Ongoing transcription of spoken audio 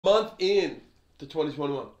month in to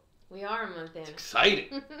 2021. We are a month in. It's exciting.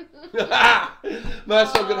 Man,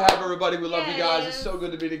 it's so good to have everybody. We love you guys. It's so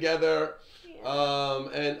good to be together.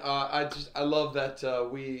 Yeah. I love that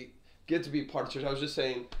we get to be part of church. I was just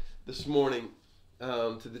saying this morning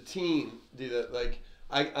to the team,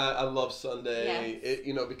 I love Sunday.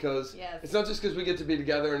 Yes. Because it's not just because we get to be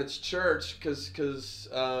together and it's church, because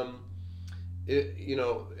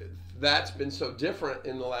that's been so different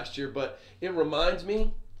in the last year, but it reminds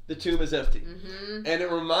me the tomb is empty. Mm-hmm. And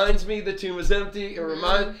it reminds me the tomb is empty.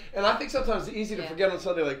 And I think sometimes it's easy to forget on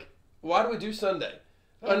Sunday, like, why do we do Sunday?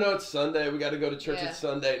 I know it's Sunday, we got to go to church, it's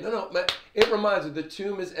Sunday. No, man, it reminds me the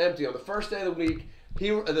tomb is empty. On the first day of the week,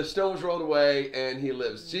 the stone was rolled away and he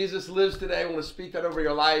lives. Mm-hmm. Jesus lives today. I want to speak that over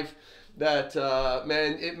your life. That,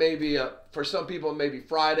 man, it may be, for some people, it may be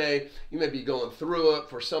Friday. You may be going through it.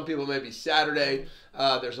 For some people, it may be Saturday.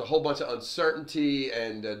 There's a whole bunch of uncertainty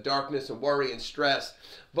and darkness and worry and stress.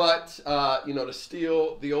 But, to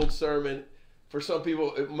steal the old sermon, for some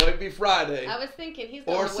people, it might be Friday. I was thinking he's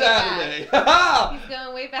going or way Saturday. Back. He's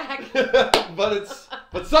going way back.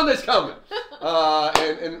 but Sunday's coming.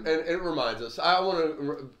 And it reminds us. I want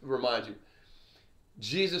to remind you,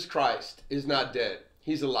 Jesus Christ is not dead.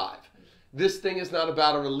 He's alive. This thing is not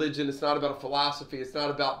about a religion. It's not about a philosophy. It's not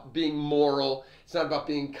about being moral. It's not about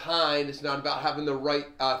being kind. It's not about having the right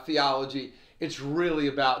theology. It's really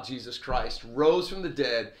about Jesus Christ, rose from the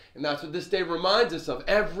dead. And that's what this day reminds us of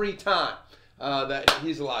every time that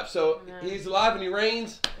he's alive. So Amen. He's alive and he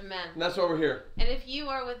reigns. Amen. And that's why we're here. And if you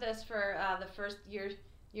are with us for the first year,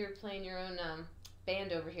 you're playing your own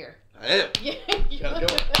band over here. I am. Yeah.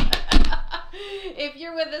 If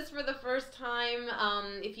you're with us for the first time,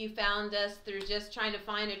 if you found us through just trying to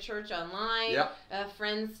find a church online,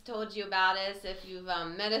 friends told you about us, if you've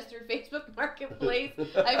met us through Facebook Marketplace,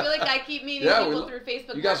 I feel like I keep meeting people through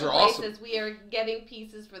Facebook you guys Marketplace are awesome. As we are getting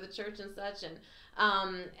pieces for the church and such,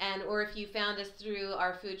 or if you found us through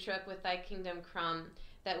our food truck with Thy Kingdom Crumb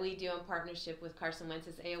that we do in partnership with Carson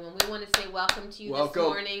Wentz's AOM. We want to say welcome to you this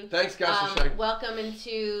morning. Thanks, guys, for sharing. Welcome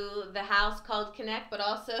into the house called Connect, but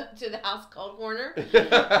also to the house called Warner.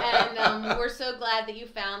 And we're so glad that you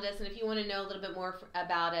found us. And if you want to know a little bit more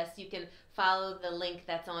about us, you can follow the link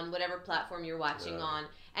that's on whatever platform you're watching on.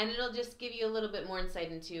 And it'll just give you a little bit more insight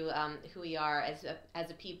into who we are as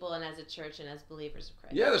a people and as a church and as believers of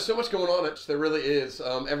Christ. Yeah, there's so much going on. There really is.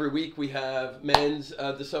 Every week we have men's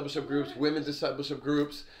discipleship groups, women's discipleship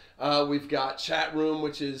groups. We've got chat room,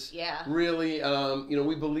 which is really,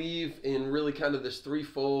 we believe in really kind of this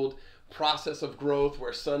threefold process of growth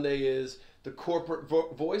where Sunday is the corporate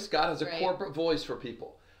voice. God has a corporate voice for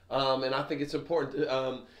people. And I think it's important.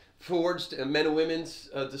 Forged and men and women's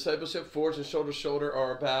discipleship, Forged and Shoulder to Shoulder,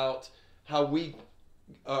 are about how we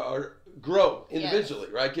grow individually,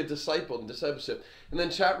 right? Get discipled in discipleship. And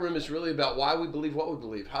then chat room is really about why we believe what we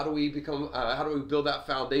believe. How do we build that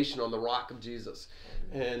foundation on the rock of Jesus?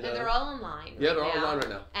 And they're all online. Yeah, they're all online right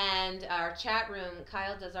now. And our chat room,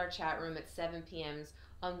 Kyle does our chat room at 7 p.m.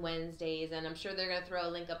 on Wednesdays, and I'm sure they're going to throw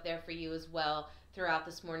a link up there for you as well throughout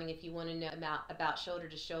this morning if you want to know about Shoulder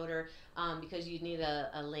to Shoulder, because you need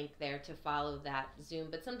a link there to follow that Zoom.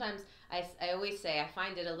 But sometimes I always say I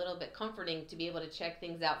find it a little bit comforting to be able to check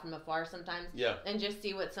things out from afar sometimes and just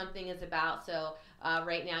see what something is about. So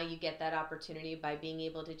right now you get that opportunity by being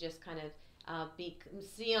able to just kind of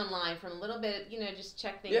see online from a little bit, just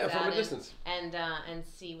check things out. From a distance. And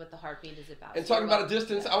see what the heartbeat is about. And talking about a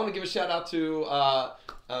distance, I want to give a shout out to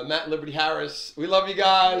Matt and Liberty Harris. We love you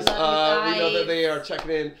guys. We know that they are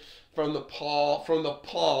checking in from Nepal.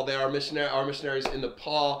 They are our missionaries in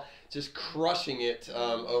Nepal, just crushing it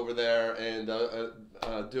over there and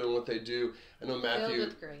doing what they do. I know Matthew. Filled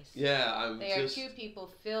with grace. Yeah, they are two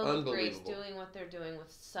people filled with grace, doing what they're doing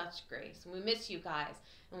with such grace. And we miss you guys,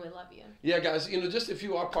 and we love you. Yeah, guys. Just if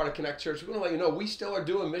you are part of Connect Church, we want to let you know we still are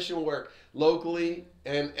doing mission work locally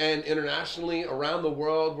and internationally around the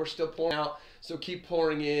world. We're still pouring out, so keep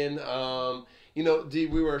pouring in. Dee,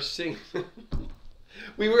 we were singing.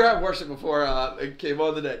 We were at worship before it came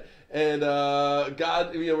on today. And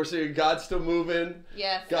God, we're saying God's still moving.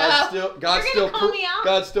 Yes. God's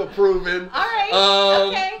still proving. All right.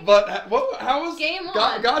 Okay. But how was Game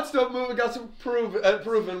on? God's still moving. God's still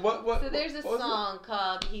proven. What? So there's a song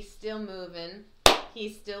called "He's Still Moving,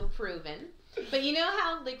 He's Still Proven." But you know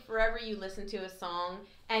how forever you listen to a song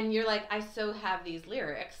and you're like, I so have these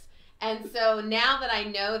lyrics, and so now that I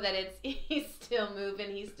know that it's He's still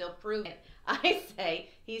moving, He's still proven, I say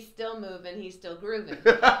He's still moving, He's still grooving.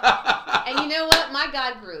 And you know what? My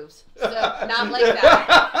God grooves. So not like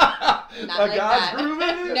that. Not like God's that.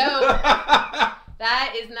 grooving? No.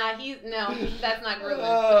 That is not, that's not grooving.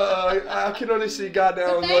 I can only see God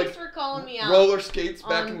now. So thanks for calling me out. Roller skates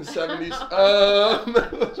back in the 70s.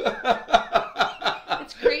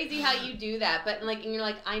 It's crazy how you do that, but and you're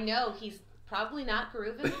like, I know he's probably not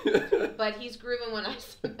grooving, but he's grooving when I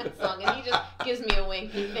sing that song, and he just gives me a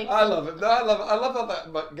wink. I love it. No, I love how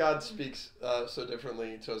that God speaks so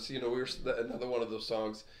differently to us. Another one of those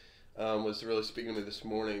songs was really speaking to me this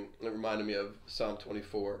morning. It reminded me of Psalm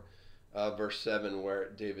 24. Verse 7, where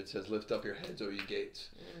David says, "Lift up your heads, O ye gates.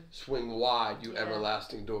 Swing wide, you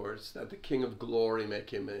everlasting doors, that the King of glory may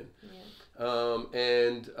come in."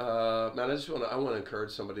 Man, I want to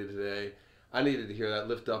encourage somebody today. I needed to hear that.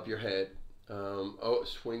 Lift up your head.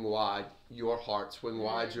 Swing wide your heart. Swing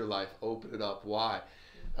wide your life. Open it up. Why?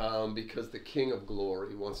 Because the King of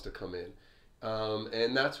glory wants to come in.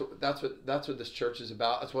 And that's what this church is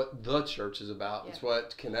about. That's what the church is about. It's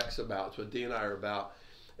what Connect's about. It's what Dee and I are about.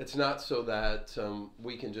 It's not so that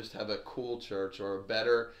we can just have a cool church or a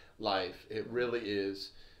better life. It really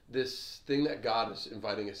is this thing that God is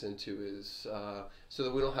inviting us into is so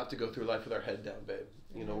that we don't have to go through life with our head down, babe.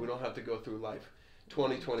 We don't have to go through life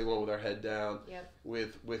 2021 with our head down,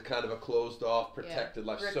 with kind of a closed off, protected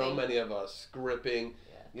life. Gripping. So many of us gripping,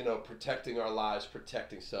 protecting our lives,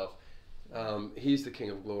 protecting self. He's the King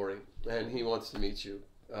of glory, and he wants to meet you.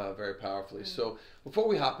 Very powerfully. So before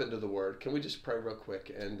we hop into the word, can we just pray real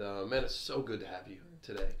quick? And man, it's so good to have you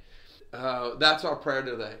today. That's our prayer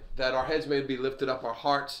today, that our heads may be lifted up, our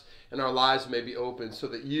hearts and our lives may be open, so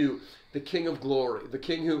that you, the King of glory, the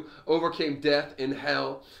King who overcame death and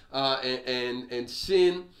hell and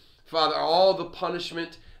sin, Father, all the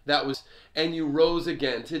punishment that was, and you rose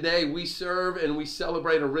again. Today we serve and we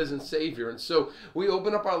celebrate a risen Savior. And so we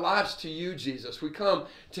open up our lives to you, Jesus. We come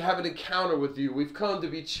to have an encounter with you. We've come to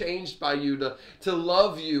be changed by you, to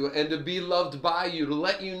love you and to be loved by you, to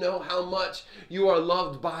let you know how much you are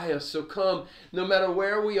loved by us. So come, no matter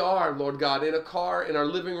where we are, Lord God, in a car, in our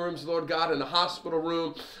living rooms, Lord God, in a hospital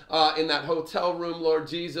room, in that hotel room, Lord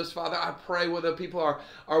Jesus. Father, I pray whether people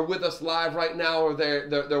are with us live right now or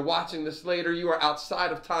they're watching this later, you are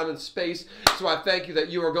outside of time and space. So I thank you that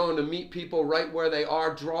you are going to meet people right where they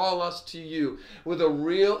are. Draw us to you with a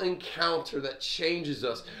real encounter that changes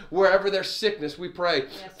us. Wherever there's sickness, we pray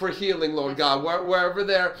for healing, Lord God. Wherever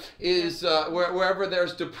there is, wherever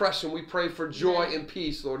there's depression, we pray for joy and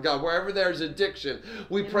peace, Lord God. Wherever there's addiction,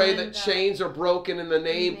 we pray that chains are broken in the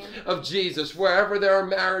name of Jesus. Wherever there are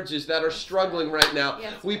marriages that are struggling right now,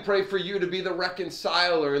 we pray for you to be the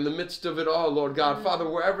reconciler in the midst of it all, Lord God. Father,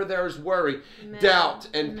 wherever there is worry, doubt,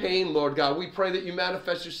 and pain, Lord God, we pray that you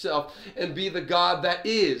manifest yourself and be the God that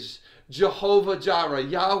is Jehovah Jireh,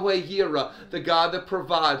 Yahweh Yireh, the God that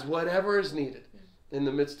provides whatever is needed in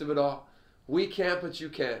the midst of it all. We can't, but you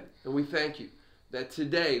can. And we thank you that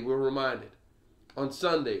today we're reminded, on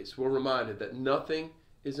Sundays, we're reminded that nothing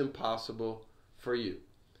is impossible for you.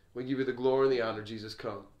 We give you the glory and the honor. Jesus,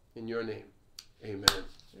 come in your name. Amen.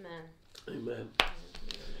 Amen. Amen.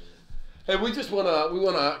 Hey, we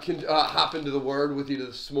want to hop into the Word with you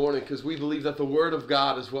this morning because we believe that the Word of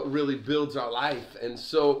God is what really builds our life. And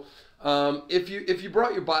so, if you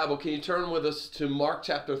brought your Bible, can you turn with us to Mark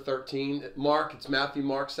chapter 13? It's Matthew,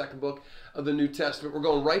 Mark, second book of the New Testament. We're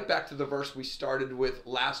going right back to the verse we started with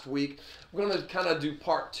last week. We're going to kind of do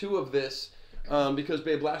part 2 of this because,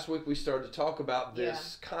 babe, last week we started to talk about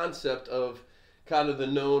this concept of kind of the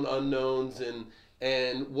known unknowns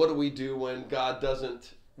and what do we do when God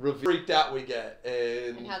doesn't freaked out we get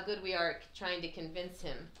and how good we are trying to convince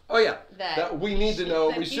him. Oh yeah, that we need to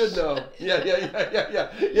know. We should know. Yeah.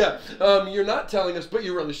 You're not telling us, but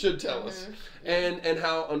you really should tell us. And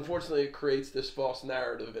how unfortunately it creates this false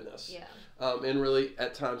narrative in us. And really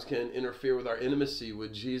at times can interfere with our intimacy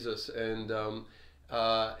with Jesus. And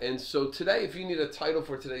so today, if you need a title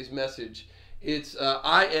for today's message, it's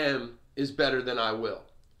I am is better than I will.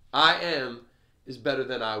 I am is better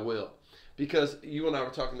than I will. Because you and I were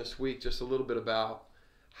talking this week just a little bit about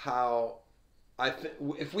how I think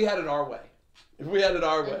if we had it our way,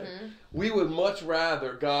 we would much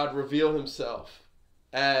rather God reveal himself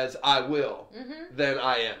as I will than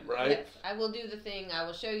I am, right? Yes, I will do the thing. I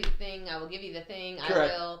will show you the thing. I will give you the thing.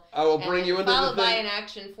 Correct. I will bring you into the thing. Followed by an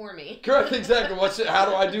action for me. Correct, exactly. How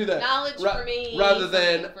do I do that? Knowledge for me. Rather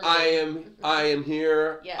than I am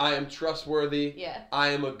here. Yeah. I am trustworthy. Yeah. I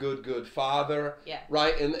am a good father. Yeah.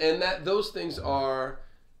 Right, and that those things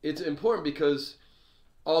it's important because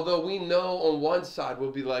although we know on one side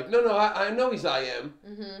we'll be like, no, I know he's I am.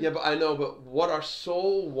 Yeah, but what our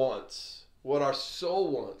soul wants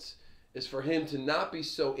is for him to not be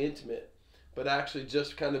so intimate, but actually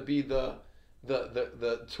just kind of be the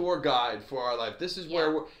the tour guide for our life. This is Yeah.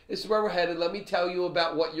 where we're headed. Let me tell you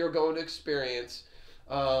about what you're going to experience.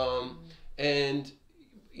 And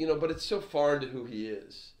but it's so foreign to who he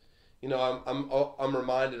is. I'm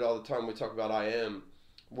reminded all the time when we talk about I am,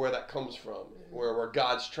 where that comes from, where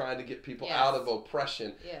God's trying to get people out of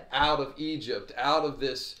oppression, out of Egypt, out of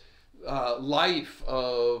this life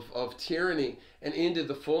of tyranny, and into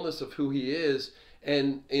the fullness of who he is.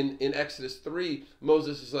 And in Exodus 3,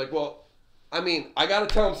 Moses is like, well, I got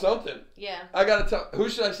to tell them something. Yeah. I got to tell, who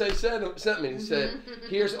should I say sent me? He said,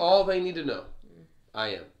 here's all they need to know. I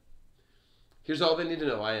am. Here's all they need to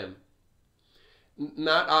know. I am.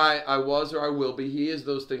 Not I was or I will be. He is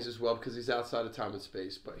those things as well because he's outside of time and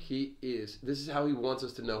space. But he is. This is how he wants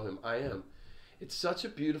us to know him. I am. It's such a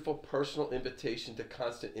beautiful personal invitation to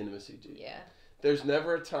constant intimacy, G. Yeah. There's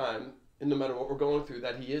never a time, and no matter what we're going through,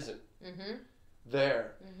 that he isn't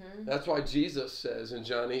there. That's why Jesus says in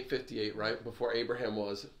John 8:58, right before Abraham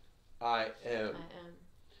was, I am.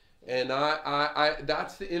 And I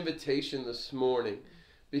that's the invitation this morning,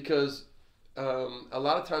 because a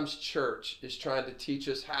lot of times church is trying to teach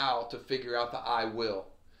us how to figure out the I will.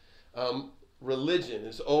 Religion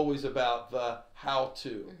is always about the how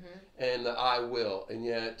to and the I will, and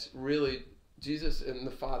yet really Jesus and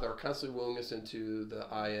the Father are constantly wooing us into the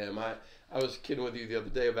I am. I was kidding with you the other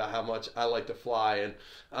day about how much I like to fly, and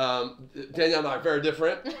Danielle and I are very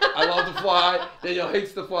different. I love to fly. Danielle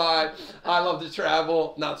hates to fly. I love to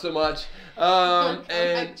travel, not so much. I'm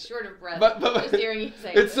short of breath. But just hearing you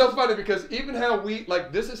say it's so funny because even how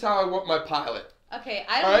this is how I want my pilot. Okay,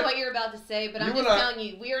 I don't know what you're about to say, but I'm just telling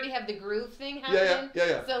you, we already have the groove thing happening.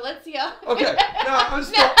 Yeah. So let's see how. Okay, now I'm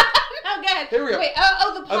just. No, go ahead. Here we go. Wait,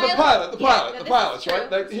 the pilot. The pilots,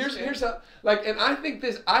 right? Like here's how. Like, and I think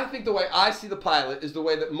the way I see the pilot is the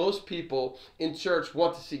way that most people in church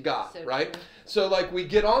want to see God, So right? true. So like we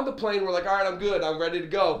get on the plane, we're like, all right, I'm good, I'm ready to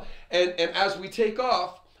go, and as we take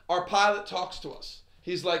off, our pilot talks to us.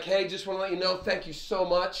 He's like, hey, just want to let you know, thank you so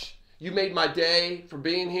much. You made my day for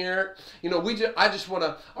being here. I just want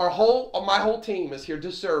to, my whole team is here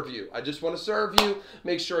to serve you. I just want to serve you,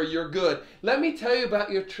 make sure you're good. Let me tell you about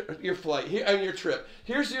your flight and your trip.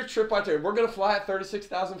 Here's your trip out there. We're going to fly at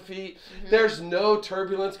 36,000 feet. There's no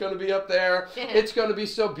turbulence going to be up there. It's going to be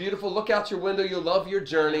so beautiful. Look out your window. You'll love your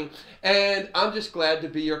journey. And I'm just glad to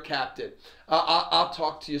be your captain. I'll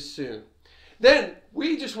talk to you soon. Then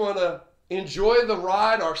we just want to enjoy the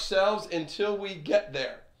ride ourselves until we get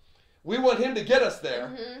there. We want him to get us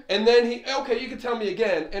there. And then you can tell me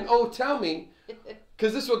again. And tell me,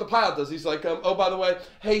 because this is what the pilot does. He's like, by the way,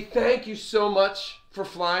 hey, thank you so much for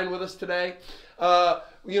flying with us today.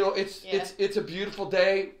 It's a beautiful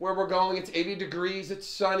day where we're going. It's 80 degrees. It's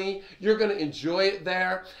sunny. You're going to enjoy it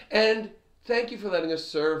there. And thank you for letting us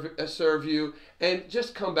serve you. And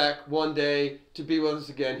just come back one day to be with us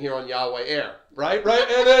again here on Yahweh Air. Right?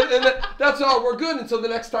 And then that's all. We're good until the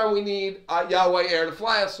next time we need Yahweh Air to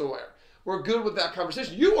fly us somewhere. We're good with that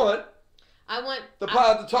conversation. I want the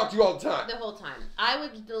pilot to talk to you all the time. The whole time. I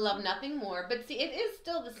would love nothing more. But see, it is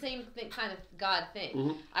still the same kind of God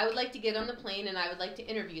thing. I would like to get on the plane and I would like to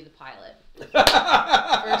interview the pilot.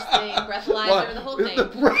 First thing, breathalyzer, the whole thing. The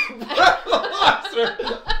breathalyzer.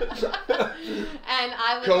 And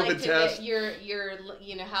I would COVID like to test. get your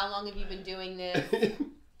how long have you been doing this?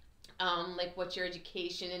 Like what's your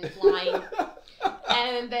education in flying?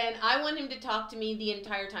 And then I want him to talk to me the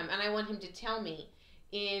entire time, and I want him to tell me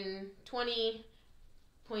in 20.1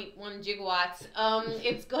 gigawatts,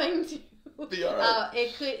 it's going to be all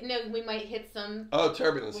right. We might hit some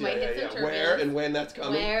turbulence. Some turbulence. Where and when that's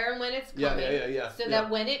coming. Where and when it's coming. Yeah. So that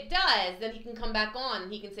when it does, then he can come back on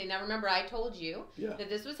and he can say, now remember I told you that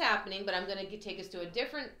this was happening, but I'm going to take us to a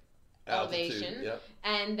different elevation,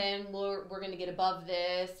 and then we're going to get above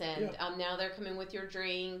this, and now they're coming with your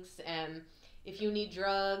drinks, and if you need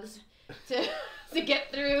drugs to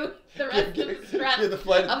get through the rest of the stress of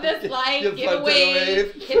this flight, give a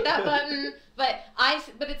wave, hit that button. But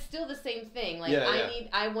it's still the same thing. Like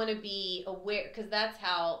I want to be aware, because that's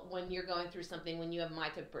how, when you're going through something, when you have my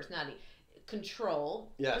type of personality,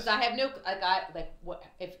 control. Because I have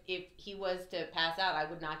if he was to pass out, I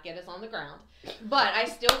would not get us on the ground. But I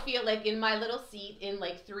still feel like in my little seat in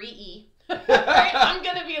like 3E, I'm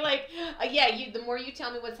gonna be like, the more you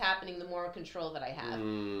tell me what's happening, the more control that I have.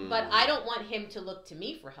 But I don't want him to look to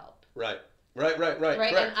me for help. Right. And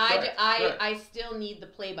I still need the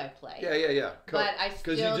play-by-play. Yeah. But I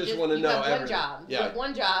still you just want to know everything. You have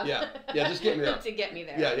one job. Yeah. Just get me there. To get me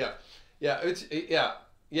there. Yeah.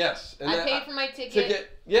 Yes. And I paid for my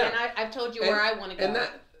ticket. And I've told you where I want to go. And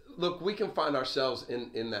look, we can find ourselves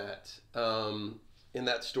in that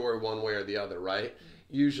story one way or the other, right?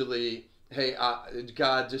 Usually hey,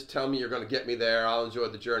 God, just tell me you're going to get me there. I'll enjoy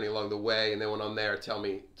the journey along the way, and then when I'm there, tell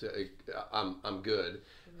me I'm good.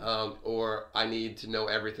 Or I need to know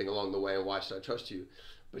everything along the way, and why should I trust you?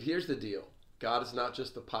 But here's the deal. God is not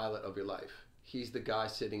just the pilot of your life. He's the guy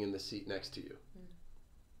sitting in the seat next to you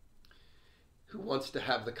who wants to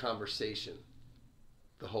have the conversation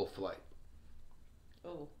the whole flight.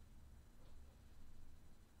 Oh.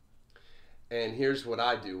 And here's what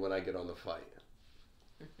I do when I get on the flight.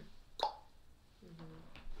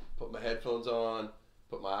 Put my headphones on,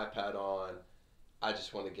 put my iPad on. I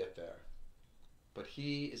just want to get there. But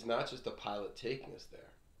he is not just the pilot taking us there.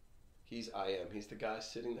 I am. He's the guy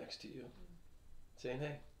sitting next to you saying,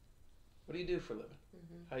 hey, what do you do for a living?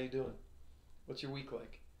 How you doing? What's your week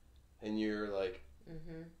like? And you're like,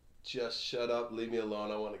 just shut up, leave me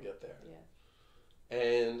alone, I want to get there. Yeah.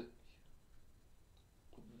 And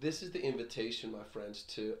this is the invitation, my friends,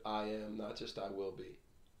 to I am, not just I will be.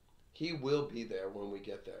 He will be there when we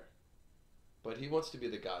get there. But he wants to be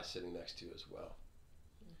the guy sitting next to you as well.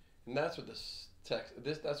 And that's what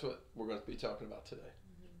that's what we're going to be talking about today.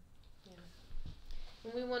 Yeah.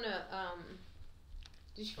 And we want to,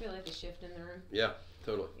 did you feel like a shift in the room? Yeah,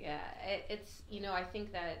 totally. Yeah, it's, I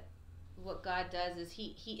think that what God does is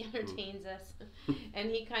he entertains us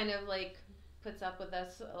and he kind of like puts up with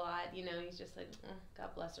us a lot. He's just like, oh, God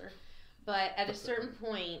bless her. But at a certain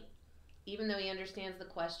point, even though he understands the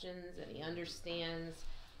questions and he understands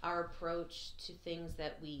our approach to things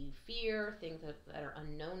that we fear, things that are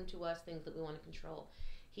unknown to us, things that we want to control,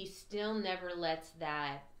 he still never lets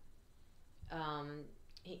that,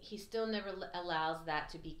 he still never allows that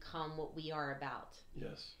to become what we are about.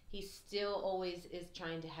 Yes. He still always is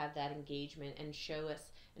trying to have that engagement and show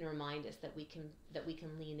us and remind us that we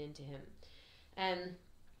can lean into him. And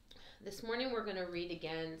this morning we're going to read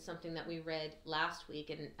again something that we read last week.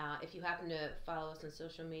 And if you happen to follow us on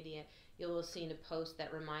social media, you'll have seen a post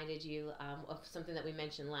that reminded you of something that we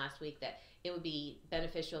mentioned last week, that it would be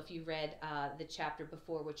beneficial if you read the chapter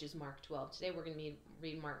before, which is Mark 12. Today we're going to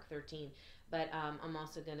read Mark 13. But I'm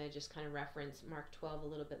also going to just kind of reference Mark 12 a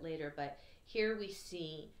little bit later. But here we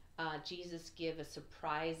see Jesus give a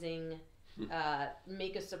surprising,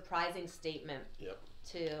 make a surprising statement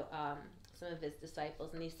to some of his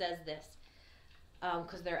disciples. And he says this,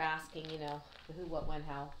 because they're asking, who, what, when,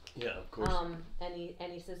 how. Yeah, of course. And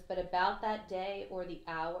he says, but about that day or the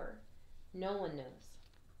hour, no one knows,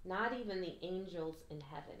 not even the angels in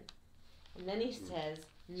heaven. And then he says,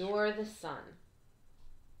 nor the Son,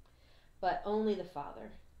 but only the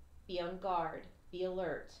Father. Be on guard, be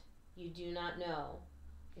alert. You do not know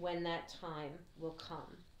when that time will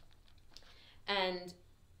come. And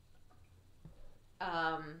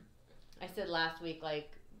I said last week,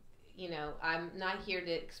 I'm not here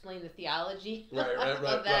to explain the theology of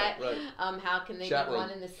that. Right. How can they be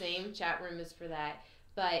one and the same? Chat room is for that.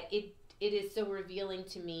 But it is so revealing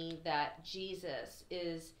to me that Jesus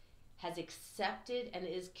has accepted and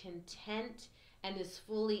is content and is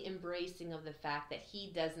fully embracing of the fact that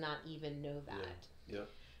he does not even know that. Yeah.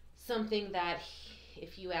 Something that,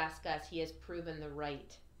 if you ask us, he has proven the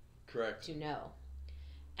right to know.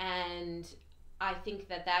 And I think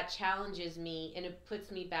that challenges me, and it puts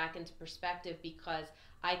me back into perspective, because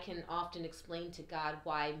I can often explain to God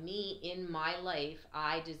why me in my life,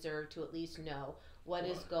 I deserve to at least know what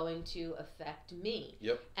is going to affect me.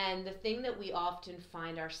 Yep. And the thing that we often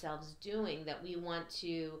find ourselves doing, that we want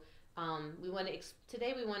to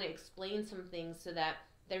today we want to explain some things so that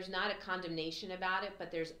there's not a condemnation about it, but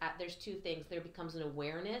there's two things. There becomes an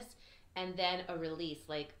awareness and then a release,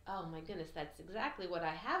 like, oh my goodness, that's exactly what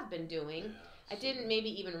I have been doing. Yeah, I didn't maybe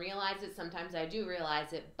even realize it. Sometimes I do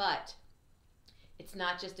realize it, but it's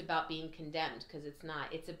not just about being condemned, because it's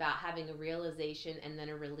not. It's about having a realization and then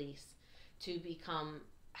a release to become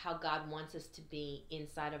how God wants us to be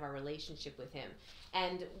inside of our relationship with him.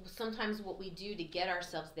 And sometimes what we do to get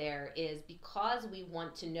ourselves there is, because we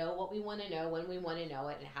want to know what we want to know, when we want to know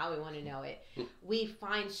it, and how we want to know it, we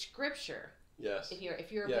find scripture. Yes. If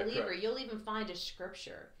you're a believer, correct, you'll even find a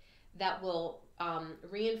scripture that will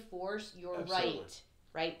reinforce your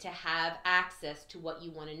right to have access to what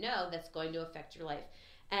you want to know that's going to affect your life.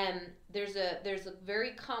 And there's a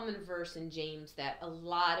very common verse in James that a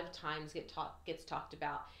lot of times gets talked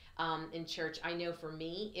about in church. I know for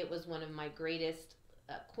me, it was one of my greatest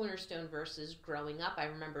cornerstone verses growing up. I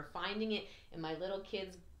remember finding it in my little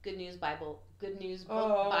kids' Good News Bible,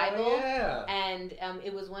 Bible. Yeah. And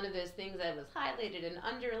it was one of those things that was highlighted and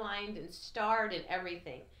underlined and starred and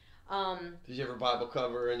everything. Did you ever Bible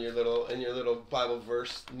cover in your little Bible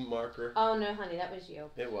verse marker? Oh no, honey, that was you.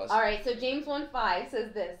 It was. All right, so James 1:5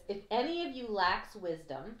 says this: if any of you lacks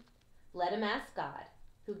wisdom, let him ask God,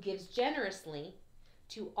 who gives generously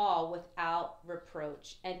to all without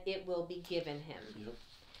reproach, and it will be given him. Yep.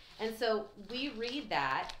 And so we read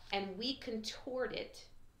that and we contort it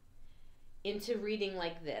into reading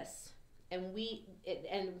like this. And we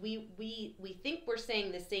think we're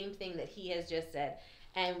saying the same thing that he has just said.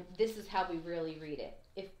 And this is how we really read it.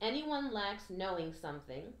 If anyone lacks knowing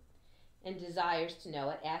something and desires to know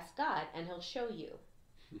it, ask God and he'll show you.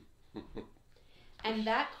 And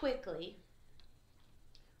that quickly,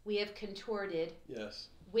 we have contorted yes.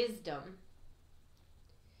 wisdom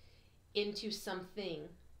into something,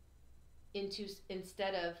 into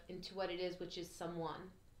what it is, which is someone.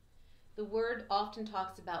 The word often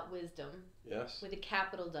talks about wisdom. Yes. With a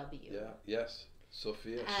capital W. Yeah. Yes.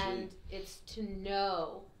 Sophia. And it's to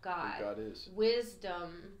know God. Who God is.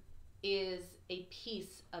 Wisdom is a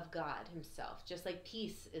piece of God himself, just like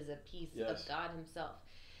peace is a piece of God himself.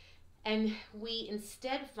 And we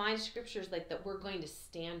instead find scriptures like that we're going to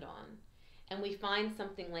stand on. And we find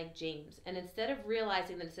something like James. And instead of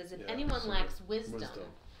realizing that it says, if anyone lacks wisdom,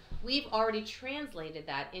 we've already translated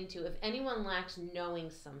that into, if anyone lacks knowing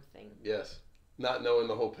something. Yes. Not knowing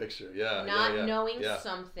the whole picture. Yeah. Not knowing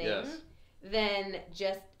something, then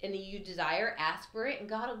and you desire, ask for it, and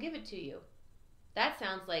God will give it to you. That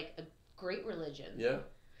sounds like a great religion. Yeah.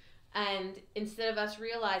 And instead of us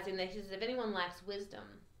realizing that he says, if anyone lacks wisdom,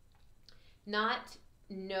 not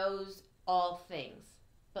knows all things,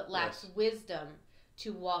 but lacks wisdom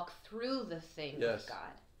to walk through the things of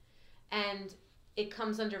God. And it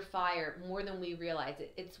comes under fire more than we realize.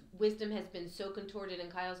 It's wisdom has been so contorted,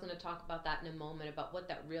 and Kyle's going to talk about that in a moment, about what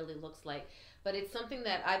that really looks like. But it's something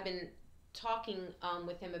that I've been talking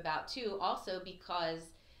with him about too, also because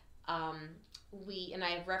and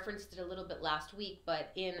I have referenced it a little bit last week,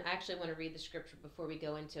 but I actually want to read the scripture before we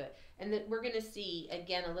go into it. And that we're going to see,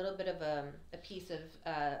 again, a little bit of a piece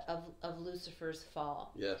of Lucifer's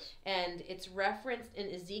fall. Yes. And it's referenced in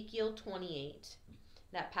Ezekiel 28.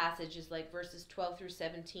 That passage is like verses 12 through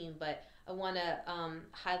 17, but I want to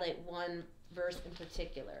highlight one verse in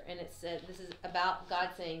particular. And it says, this is about God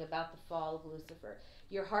saying about the fall of Lucifer.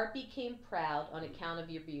 Your heart became proud on account of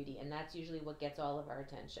your beauty, and that's usually what gets all of our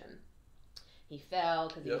attention. He fell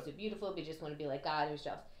because he was so beautiful, but he just wanted to be like God, who's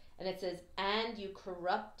jealous. And it says, and you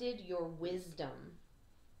corrupted your wisdom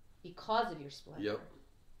because of your splendor. Yep.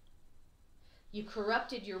 You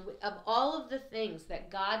corrupted of all of the things that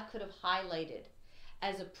God could have highlighted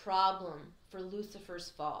as a problem for Lucifer's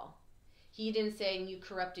fall. He didn't say you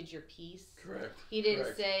corrupted your peace. Correct. He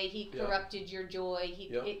didn't say he corrupted your joy.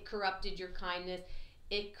 It corrupted your kindness.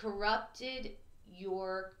 It corrupted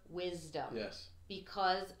your wisdom. Yes.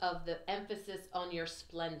 Because of the emphasis on your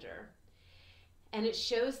splendor. And it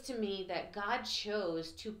shows to me that God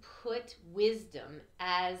chose to put wisdom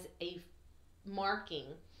as a marking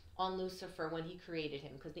on Lucifer when he created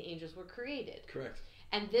him, because the angels were created. Correct.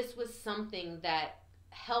 And this was something that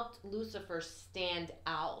helped Lucifer stand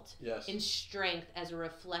out in strength as a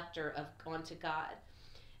reflector onto God.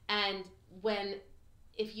 And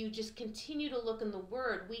if you just continue to look in the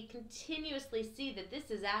Word, we continuously see that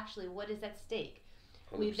this is actually what is at stake.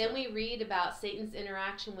 Then we read about Satan's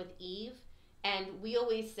interaction with Eve, and we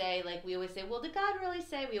always say, well, did God really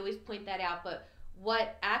say? We always point that out, but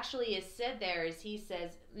what actually is said there is he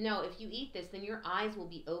says, no, if you eat this, then your eyes will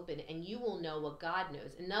be open, and you will know what God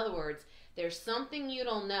knows. In other words, there's something you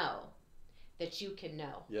don't know that you can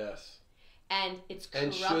know. Yes. And it's corrupt.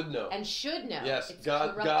 And should know. And should know. Yes. It's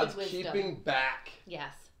God's wisdom. keeping back.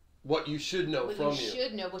 Yes. What you should know from you. You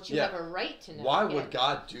should know what you have a right to know. Why would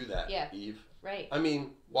God do that, Eve? Right. I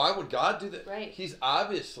mean, why would God do that? Right. He's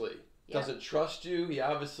obviously doesn't trust you. He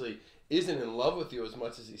obviously isn't in love with you as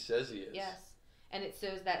much as he says he is. Yes. And it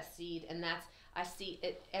sows that seed, and I see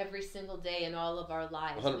it every single day in all of our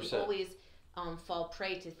lives. 100%. We always fall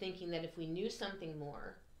prey to thinking that if we knew something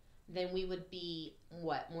more, then we would be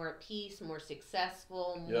more at peace, more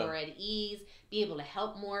successful, more at ease, be able to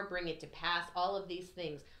help more, bring it to pass, all of these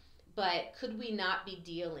things. But could we not be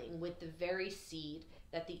dealing with the very seed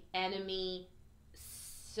that the enemy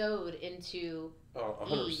sowed into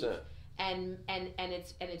 100%. Eve, and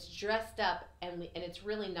it's dressed up, and it's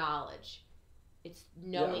really knowledge. It's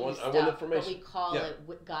knowing stuff, but we call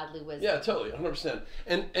it godly wisdom. Yeah, totally, 100%.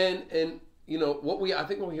 And you know what we have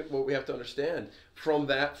to understand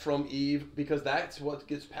from Eve, because that's what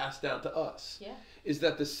gets passed down to us. Yeah. Is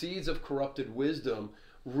that the seeds of corrupted wisdom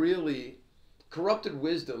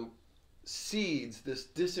seeds this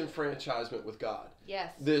disenfranchisement with God.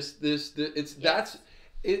 Yes.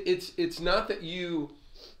 It's not that you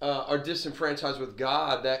are disenfranchised with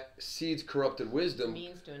God that seeds corrupted wisdom.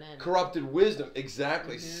 Means to an end. Corrupted wisdom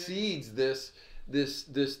exactly seeds this this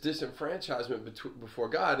disenfranchisement before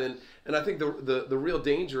God, and I think the real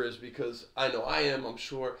danger is, because I know I'm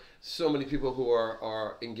sure so many people who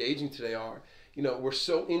are engaging today are, we're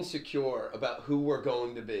so insecure about who we're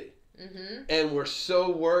going to be, and we're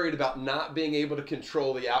so worried about not being able to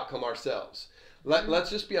control the outcome ourselves. Let's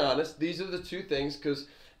just be honest. These are the two things, because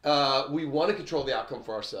we want to control the outcome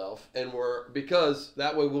for ourselves, and because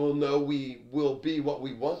that way we'll know we will be what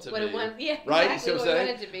we want to be. Right? Exactly, you see what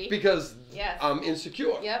I'm saying? Because I'm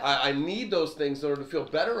insecure. Yep. I need those things in order to feel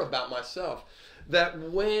better about myself. That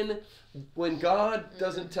when God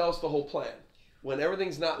doesn't tell us the whole plan, when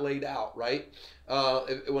everything's not laid out, right?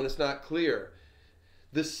 When it's not clear,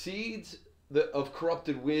 the seeds of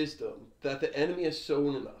corrupted wisdom that the enemy has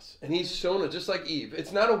sown in us, and he's sown it just like Eve.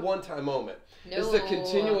 It's not a one-time moment. No. It's the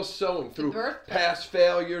continual sowing through past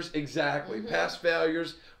failures, past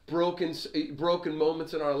failures, broken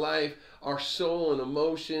moments in our life, our soul and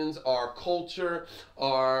emotions, our culture,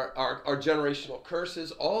 our generational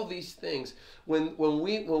curses, all these things. When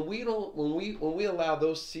we allow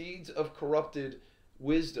those seeds of corrupted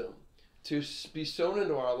wisdom to be sown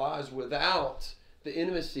into our lives without the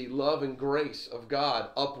intimacy, love, and grace of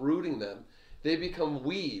God uprooting them, they become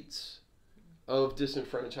weeds of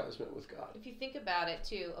disenfranchisement with God. If you think about it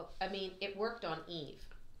too, I mean, it worked on Eve.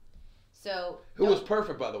 So who was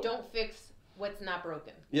perfect, by the way. Don't fix what's not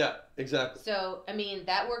broken. Yeah, exactly. So I mean,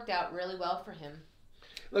 that worked out really well for him.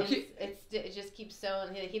 Look, it just keeps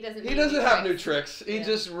sowing. He doesn't. He doesn't have new tricks. He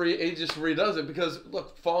just redoes it, because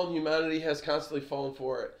look, fallen humanity has constantly fallen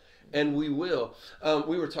for it, and we will.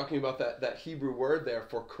 We were talking about that Hebrew word there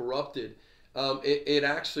for corrupted. It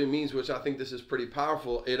actually means, which I think this is pretty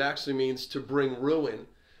powerful, it actually means to bring ruin,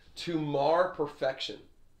 to mar perfection,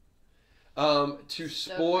 to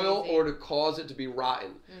spoil or to cause it to be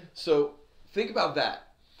rotten. So think about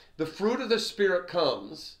that. The fruit of the Spirit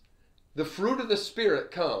comes,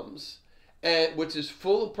 and which is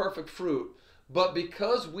full of perfect fruit, but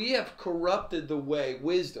because we have corrupted the way,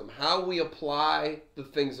 wisdom, how we apply the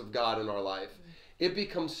things of God in our life, it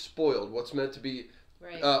becomes spoiled. What's meant to be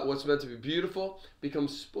beautiful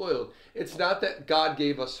becomes spoiled. It's not that God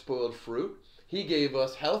gave us spoiled fruit. He gave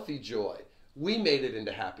us healthy joy. We made it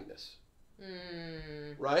into happiness.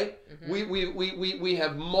 Right? We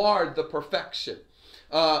have marred the perfection.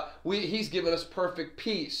 He's given us perfect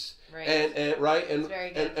peace. Right.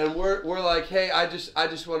 And we're like, hey, I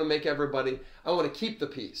just want to make everybody, I want to keep the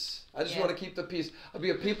peace. I just want to keep the peace. I'll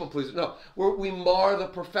be a people pleaser. No, we mar the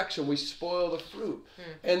perfection. We spoil the fruit,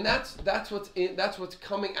 and that's what's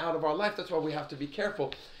coming out of our life. That's why we have to be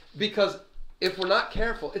careful, because if we're not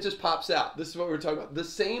careful, it just pops out. This is what we were talking about. The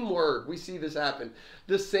same word, we see this happen.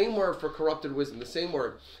 The same word for corrupted wisdom, the same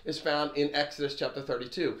word is found in Exodus chapter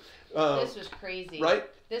 32. This was crazy, right?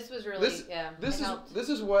 This was really This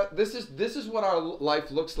is what our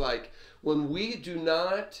life looks like when we do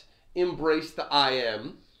not embrace the I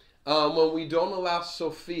am. When we don't allow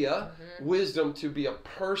Sophia, wisdom, to be a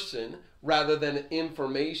person rather than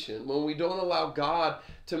information, when we don't allow God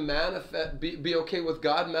to manifest, be okay with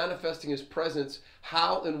God manifesting His presence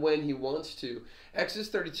how and when He wants to. Exodus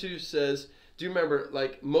 32 says, do you remember,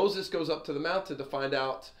 like, Moses goes up to the mountain to find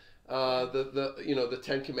out the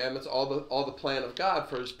 10 Commandments, all the plan of God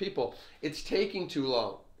for His people. It's taking too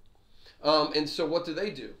long, and so what do?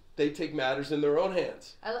 They take matters in their own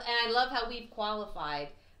hands. And I love how we've qualified.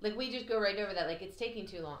 Like, we just go right over that. Like, it's taking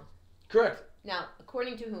too long. Correct. Now,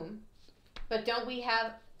 according to whom? But don't we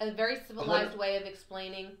have a very civilized way of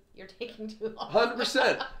explaining you're taking too long?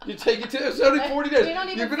 100%. You're taking too long. It's only 40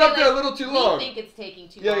 days. You've been up there a little too long. We think it's taking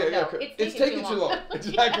too long. No, it's taking too long.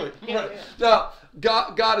 Exactly. Right. Now,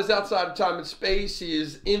 God is outside of time and space. He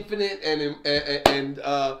is infinite and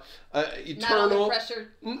eternal. Not on the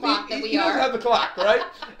pressure clock that we are. He doesn't have the clock, right?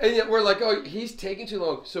 And yet we're like, oh, He's taking too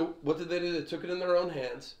long. So what did they do? They took it in their own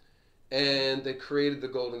hands, and they created the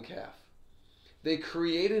golden calf. They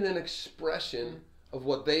created an expression of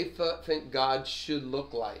what they think God should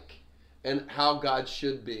look like and how God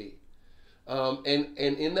should be. And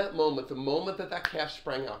in that moment, the moment that calf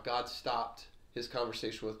sprang out, God stopped His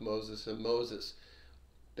conversation with Moses. And Moses,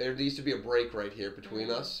 there needs to be a break right here between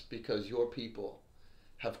us, because your people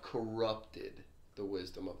have corrupted the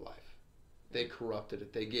wisdom of life. They corrupted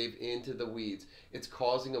it. They gave in to the weeds. It's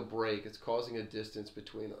causing a break. It's causing a distance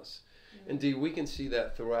between us. Indeed, we can see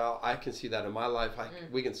that throughout. I can see that in my life.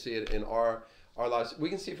 We can see it in our lives. We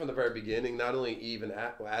can see it from the very beginning, not only Eve and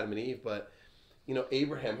Adam and Eve, but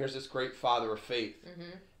Abraham. Here's this great father of faith,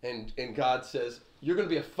 and God says, "You're going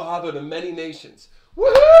to be a father to many nations."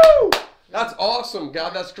 Woohoo! That's awesome,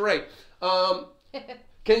 God. That's great.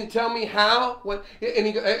 Can you tell me how? When? And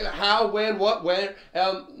he go, how, when, what, when?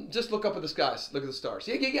 Just look up at the skies. Look at the stars.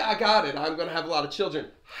 Yeah, I got it. I'm going to have a lot of children.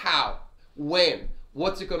 How? When?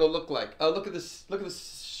 What's it going to look like? Look at this. Look at the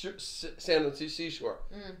sand on the seashore.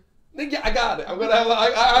 Yeah, I got it. I'm gonna have.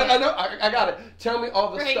 I know. I got it. Tell me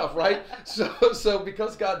all the stuff, right? So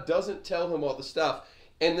because God doesn't tell him all the stuff,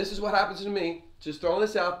 and this is what happens to me. Just throwing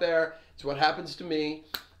this out there. It's what happens to me,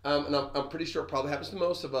 and I'm pretty sure it probably happens to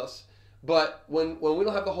most of us. But when we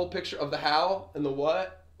don't have the whole picture of the how and the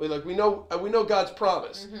what, we know God's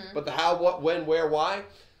promise, but the how, what, when, where, why,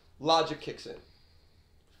 logic kicks in.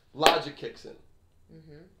 Logic kicks in.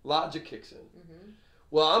 Logic kicks in.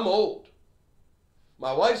 Well, I'm old.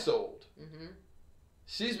 My wife's old.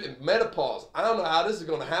 She's been menopause. I don't know how this is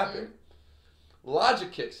going to happen.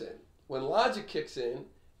 Logic kicks in. When logic kicks in,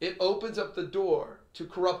 it opens up the door to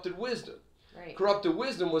corrupted wisdom. Right. Corrupted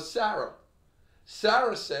wisdom was Sarah.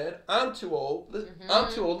 Sarah said, I'm too old.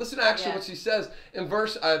 I'm too old. Listen to actually what she says in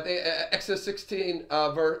verse, Exodus 16,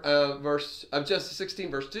 Genesis 16,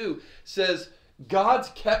 verse 2, says, God's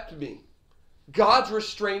kept me. God's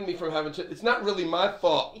restrained me from having children. It's not really my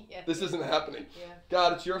fault. This isn't happening.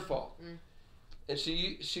 God, it's your fault. And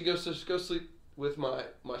she goes to go sleep with my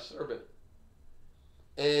servant.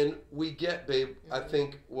 And we get, babe, I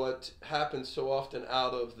think what happens so often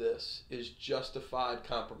out of this is justified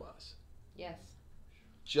compromise. Yes.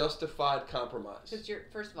 Justified compromise. Because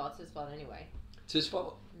first of all, it's his fault anyway. It's his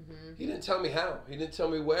fault. He didn't tell me how. He didn't tell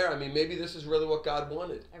me where. I mean, maybe this is really what God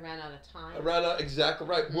wanted. I ran out of time. Exactly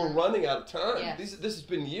right. We're running out of time. Yes. This has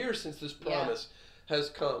been years since this promise has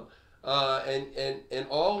come. And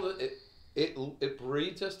all it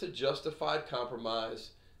breeds us to justified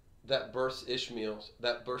compromise that births Ishmael,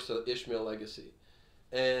 that births the Ishmael legacy.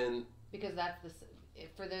 And because that's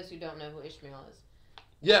for those who don't know who Ishmael is.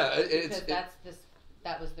 Yeah,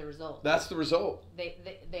 that was the result. That's the result. They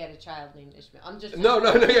had a child named Ishmael. I'm just no.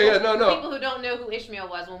 People who don't know who Ishmael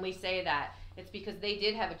was, when we say that, it's because they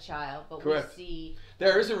did have a child, but Correct. We see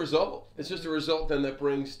there is a result. It's just a result then that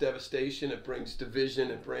brings devastation. It brings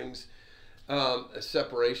division. It brings a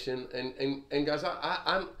separation. And guys,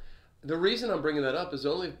 I'm the reason I'm bringing that up is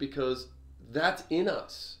only because that's in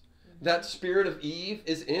us. That spirit of Eve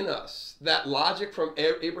is in us. That logic from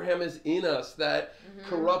Abraham is in us. That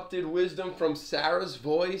corrupted wisdom from Sarah's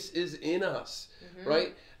voice is in us,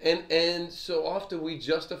 right? And so often we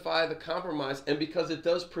justify the compromise, and because it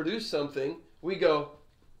does produce something, we go,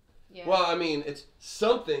 well, I mean, it's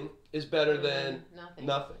something is better than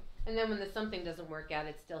nothing. And then when the something doesn't work out,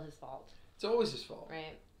 it's still his fault. It's always his fault.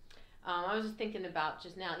 Right. I was just thinking about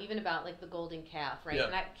just now, even about like the golden calf, right? Yeah.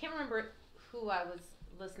 And I can't remember who I was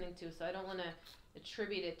listening to, so I don't want to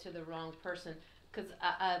attribute it to the wrong person, because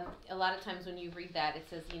a lot of times when you read that, it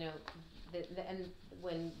says, and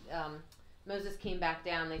when Moses came back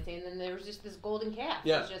down, they say, and then there was just this golden calf.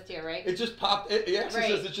 Yeah. It was just here, right? It just popped. It actually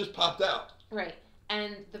says it just popped out. Right.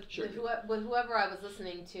 And whoever I was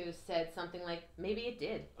listening to said something like, maybe it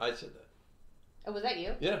did. I said that. Oh, was that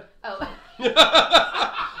you? Yeah. Oh.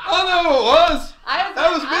 Oh no, it was.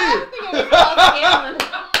 That was me. I was thinking it was Paul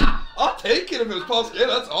Scanlon. I'll take it if it was Paul Scanlon.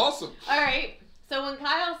 That's awesome. All right. So when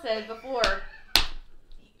Kyle said before,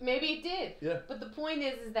 maybe it did. Yeah. But the point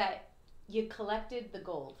is that you collected the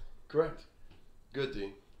gold. Correct. Good,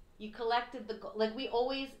 D. You collected the gold. Like, we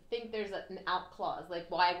always think there's an out clause, like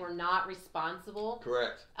why we're not responsible.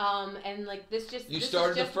 Correct. And like this just you this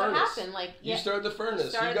started is just the furnace. What happened. Like you started the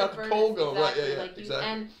furnace. You got the furnace, coal going. exactly. Right. Yeah. Like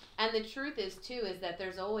Exactly. And the truth is too is that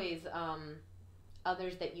there's always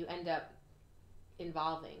others that you end up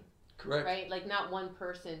involving. Correct. Right. Like not one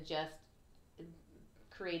person just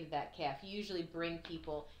created that calf. You usually bring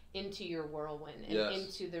people into your whirlwind and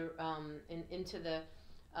into the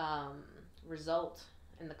result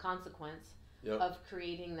and the consequence of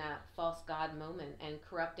creating that false God moment and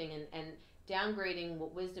corrupting and downgrading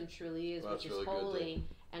what wisdom truly is, which is really holy,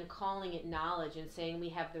 and calling it knowledge and saying we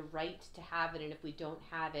have the right to have it, and if we don't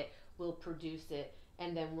have it, we'll produce it,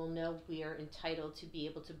 and then we'll know we are entitled to be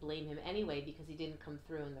able to blame him anyway because he didn't come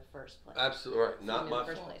through in the first place. Absolutely right. Not my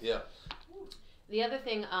fault. Place. Yeah. The other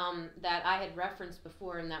thing that I had referenced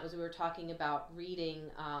before, and that was we were talking about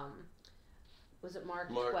reading, was it Mark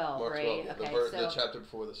 12, Mark right? 12, okay, the chapter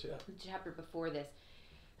before this, yeah. The chapter before this.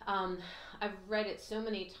 I've read it so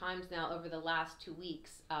many times now over the last 2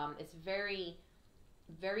 weeks. It's very,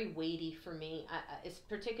 very weighty for me. It's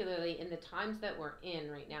particularly in the times that we're in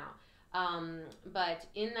right now. But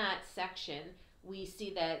in that section, we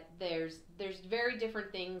see that there's very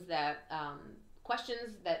different things that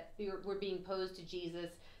questions that were being posed to Jesus.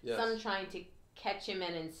 Yes. Some trying to catch him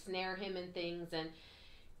and ensnare him in things,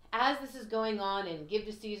 as this is going on and give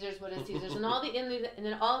to Caesar's what is Caesar's and and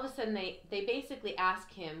then all of a sudden they basically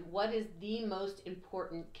ask him, what is the most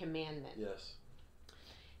important commandment? Yes.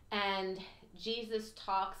 And Jesus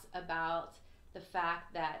talks about the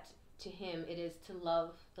fact that to him it is to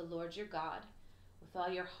love the Lord your God with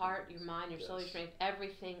all your heart, your mind, your soul, your strength,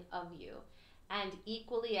 everything of you. And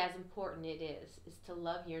equally as important it is to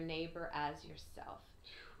love your neighbor as yourself.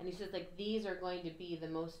 And he says, like, these are going to be the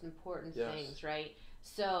most important things, right?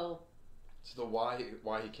 So it's the why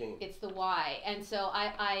he came. It's the why. And so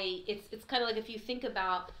it's kind of like if you think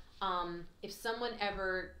about if someone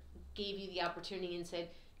ever gave you the opportunity and said,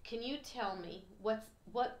 can you tell me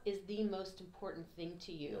what is the most important thing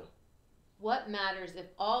to you? Yeah. What matters if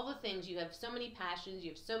all the things, you have so many passions, you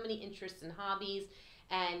have so many interests and hobbies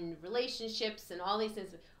and relationships and all these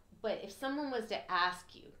things, but if someone was to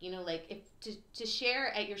ask you, you know, like if to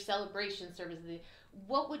share at your celebration service,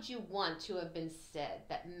 what would you want to have been said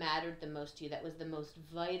that mattered the most to you, that was the most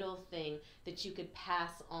vital thing that you could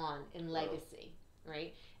pass on in legacy,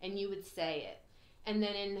 right? And you would say it. And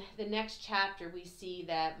then in the next chapter, we see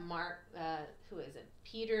that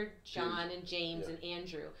Peter, John, and James and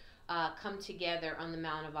Andrew come together on the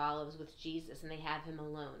Mount of Olives with Jesus, and they have him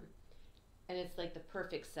alone. And it's like the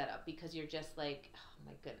perfect setup, because you're just like, oh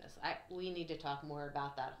my goodness, we need to talk more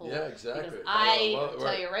about that whole. Yeah, exactly. Because I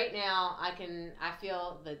tell you right now, I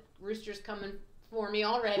feel the rooster's coming for me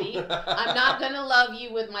already. I'm not gonna love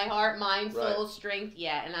you with my heart, mind, soul, strength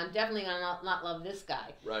yet, and I'm definitely gonna not love this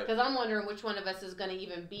guy. Right. Because I'm wondering which one of us is gonna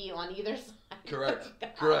even be on either side. Correct.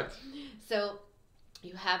 Correct. So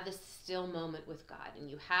you have this still moment with God,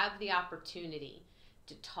 and you have the opportunity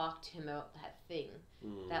to talk to him about that thing,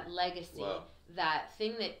 that legacy, that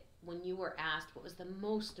thing that when you were asked what was the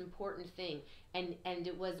most important thing, and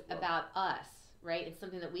it was about us, right? It's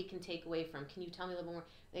something that we can take away from. Can you tell me a little more?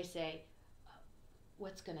 They say,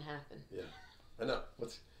 what's going to happen? Yeah, I know. Can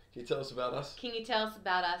you tell us about us? Can you tell us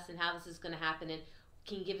about us and how this is going to happen? And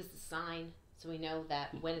can you give us a sign so we know that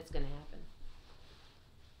when it's going to happen?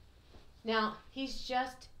 Now, he's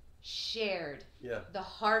just shared the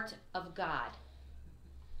heart of God.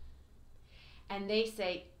 And they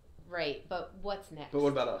say, right, but what's next? But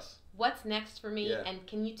what about us? What's next for me? Yeah. And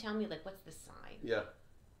can you tell me, like, what's the sign? Yeah.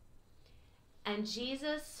 And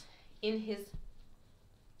Jesus, in his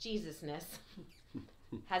Jesusness,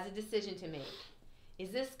 has a decision to make.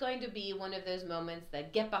 Is this going to be one of those moments,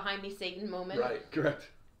 that get behind me, Satan moment? Right, correct.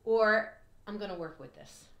 Or I'm going to work with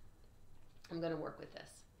this. I'm going to work with this.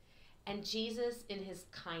 And Jesus, in his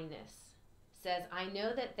kindness, says, I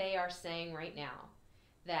know that they are saying right now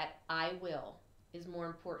that I will is more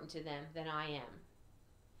important to them than I am.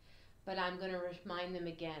 But I'm going to remind them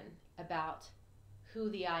again about who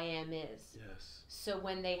the I am is. Yes. So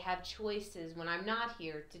when they have choices, when I'm not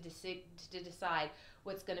here to decide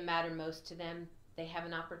what's going to matter most to them, they have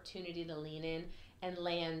an opportunity to lean in and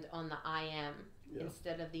land on the I am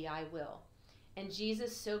instead of the I will. And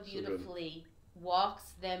Jesus so beautifully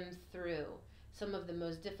walks them through some of the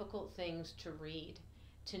most difficult things to read,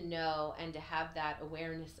 to know, and to have that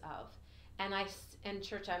awareness of. And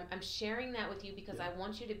church, I'm sharing that with you because I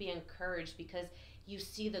want you to be encouraged, because you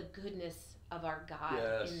see the goodness of our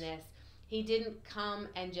God in this. He didn't come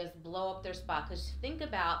and just blow up their spot. Because think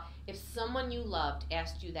about if someone you loved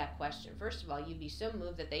asked you that question. First of all, you'd be so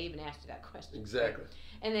moved that they even asked you that question. Exactly.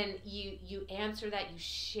 And then you answer that, you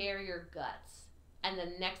share your guts. And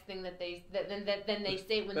the next thing that they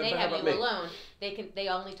say when they have you alone, they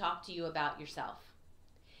only talk to you about yourself.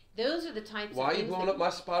 Those are the types Why of are you things blowing up my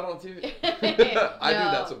spot on TV? I do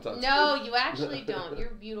that sometimes. No, you actually don't. You're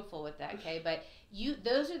beautiful with that, okay? But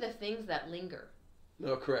those are the things that linger.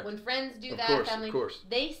 No, correct. When friends do that, course, family, of course.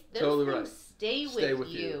 those totally things stay with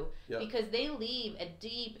you Yep. because they leave a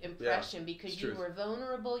deep impression because you were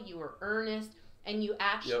vulnerable, you were earnest, and you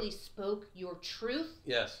actually spoke your truth.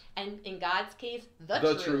 Yes. And in God's case,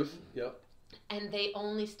 the truth. Yep. And they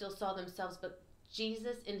only still saw themselves, but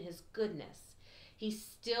Jesus, in his goodness, he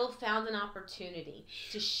still found an opportunity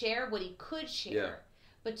to share what he could share,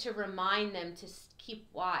 but to remind them to keep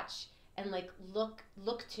watch and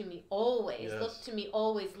look to me always. Yes. Look to me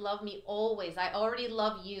always. Love me always. I already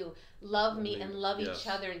love you. Love me and love each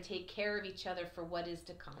other and take care of each other for what is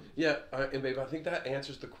to come. Yeah, and babe, I think that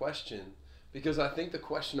answers the question, because I think the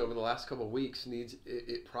question over the last couple of weeks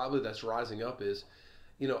it probably that's rising up is,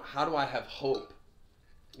 how do I have hope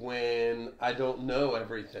when I don't know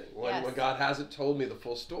everything, when God hasn't told me the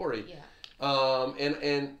full story?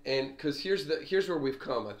 And because here's where we've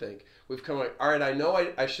come. I think we've come like, all right, I know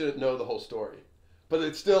I shouldn't know the whole story, but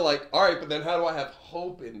it's still like, all right, but then how do I have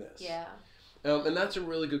hope in this? And that's a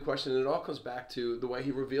really good question, and it all comes back to the way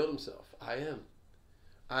he revealed himself. I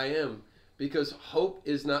I am. Because hope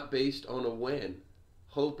is not based on a when.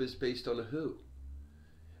 Hope is based on a who.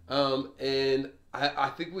 And I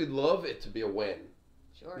think we'd love it to be a when.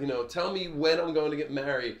 Sure. You know, tell me when I'm going to get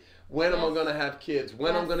married, when am I going to have kids,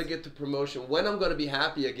 when I'm going to get the promotion, when I'm going to be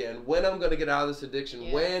happy again, when I'm going to get out of this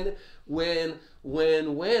addiction, when, and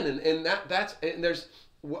and there's,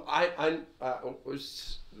 I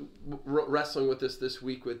was wrestling with this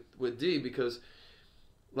week with Dee, because,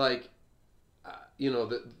 like, you know,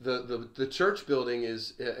 the church building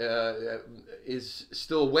is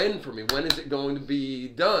still when for me. When is it going to be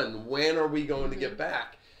done? When are we going to get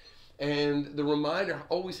back? And the reminder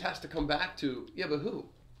always has to come back to, yeah, but who?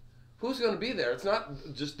 Who's going to be there? It's not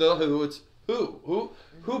just the who, it's who.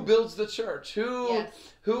 Who builds the church? Who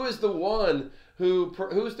is the one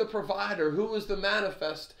who's the provider? Who is the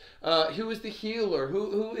manifest? Who is the healer?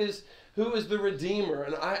 Who is the redeemer?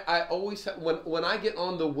 And I always have, when I get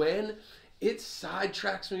on the when, it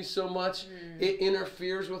sidetracks me so much. It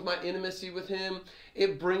interferes with my intimacy with him.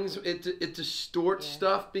 It brings it distorts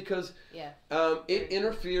stuff, because it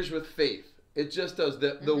interferes with faith. It just does.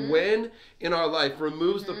 The when in our life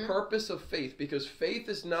removes the purpose of faith, because faith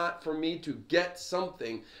is not for me to get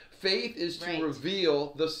something. Faith is to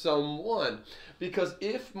reveal the someone. Because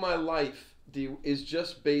if my life is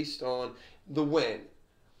just based on the when,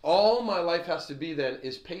 all my life has to be then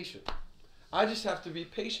is patient. I just have to be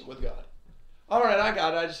patient with God. All right, I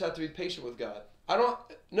got it. I just have to be patient with God.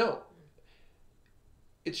 No.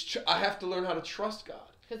 I have to learn how to trust God.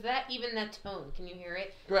 Because that tone, can you hear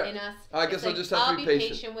it in us? I guess I'll just have to be patient. I'll be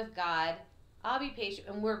patient with God. I'll be patient,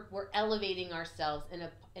 and we're elevating ourselves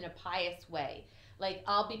in a pious way. Like,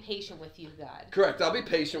 I'll be patient with you, God. Correct. I'll be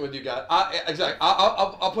patient with you, God. Exactly.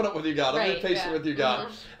 I'll put up with you, God. I'll be patient with you, God.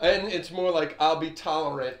 And it's more like I'll be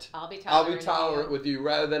tolerant. I'll be tolerant with you,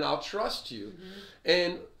 rather than I'll trust you.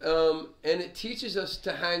 And it teaches us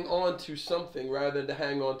to hang on to something rather than to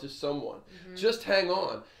hang on to someone. Just hang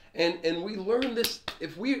on. And we learn this,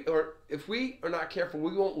 if we are not careful,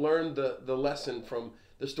 we won't learn the lesson from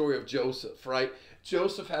the story of Joseph, right?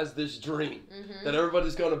 Joseph has this dream that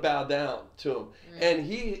everybody's going to bow down to him. And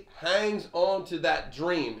he hangs on to that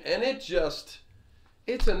dream. And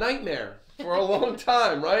it's a nightmare for a long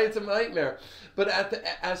time, right? It's a nightmare. But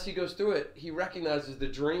as he goes through it, he recognizes the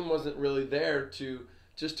dream wasn't really there to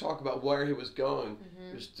just talk about where he was going.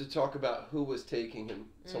 It was to talk about who was taking him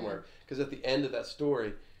somewhere. Because at the end of that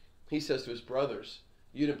story, he says to his brothers,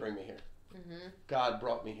 you didn't bring me here. God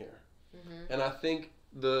brought me here. And I think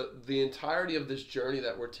the entirety of this journey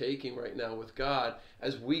that we're taking right now with God,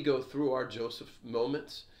 as we go through our Joseph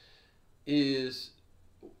moments,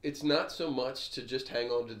 it's not so much to just hang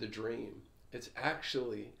on to the dream. It's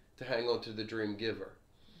actually to hang on to the dream giver.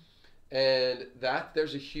 And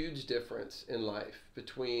there's a huge difference in life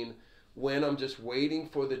between when I'm just waiting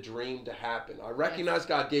for the dream to happen. I recognize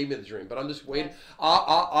God gave me the dream, but I'm just waiting.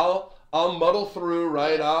 I'll muddle through,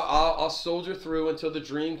 right? I'll soldier through until the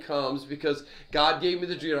dream comes, because God gave me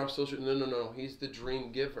the dream. I'm soldier. No. He's the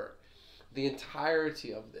dream giver. The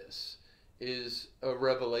entirety of this is a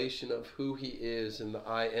revelation of who he is and the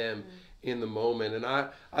I am in the moment. And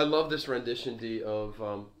I love this rendition, Dee,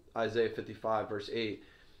 of Isaiah 55, verse 8.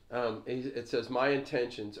 It says, my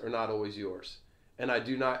intentions are not always yours, and I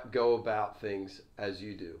do not go about things as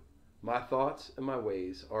you do. My thoughts and my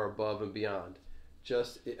ways are above and beyond,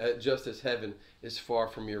 just as heaven is far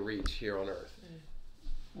from your reach here on earth.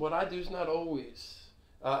 What I do is not always.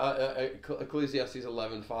 Ecclesiastes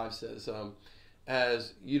 11:5 says,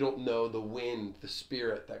 as you don't know the wind, the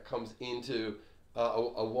spirit that comes into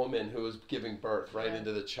a woman who is giving birth, right,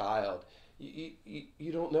 into the child.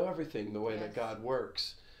 You don't know everything the way that God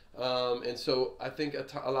works. And so I think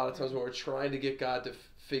a lot of times when we're trying to get God to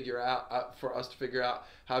figure out, for us to figure out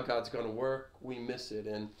how God's going to work, we miss it.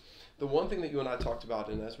 And the one thing that you and I talked about,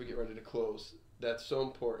 and as we get ready to close, that's so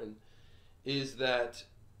important, is that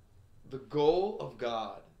the goal of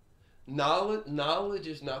God, knowledge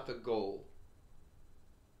is not the goal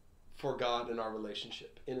for God in our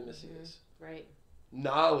relationship. Intimacy is. Right.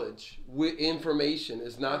 Knowledge, information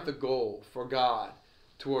is not the goal for God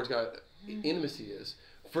towards God. Intimacy is.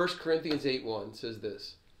 1 Corinthians 8:1 says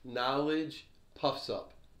this: knowledge puffs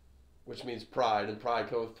up, which means pride, and pride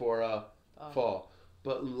cometh for a fall.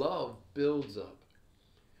 But love builds up.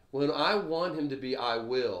 When I want him to be I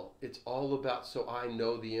will, it's all about so I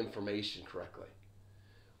know the information correctly.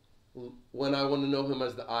 When I want to know him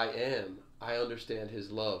as the I am, I understand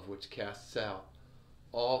his love, which casts out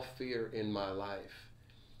all fear in my life.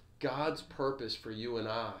 God's purpose for you and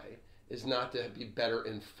I is not to be better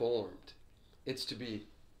informed. It's to be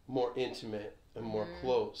more intimate and more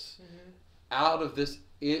close. out of this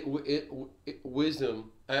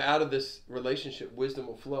wisdom, out of this relationship, wisdom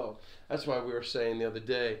will flow. That's why we were saying the other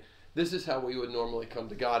day, this is how we would normally come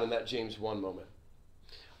to God in that James 1 moment.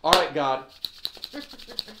 All right, God,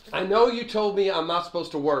 I know you told me I'm not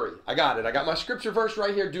supposed to worry. I got it. I got my scripture verse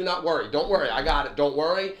right here. Do not worry. Don't worry. I got it. Don't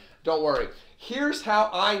worry. Don't worry. Here's how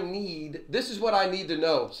this is what I need to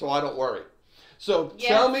know so I don't worry. So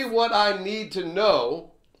tell me what I need to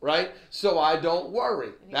know, right? So I don't worry.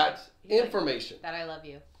 That's information. That I love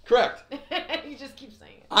you. Correct. You just keep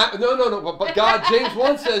saying it. No. But God, James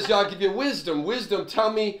 1 says, I'll give you wisdom. Wisdom,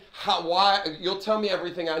 tell me you'll tell me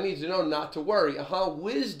everything I need to know not to worry.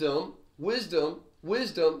 Wisdom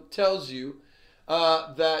tells you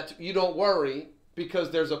that you don't worry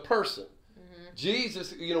because there's a person. Mm-hmm.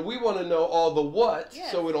 Jesus, we want to know all the what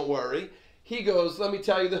so we don't worry. He goes, let me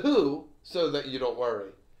tell you the who so that you don't worry.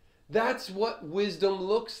 That's what wisdom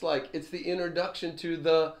looks like. It's the introduction to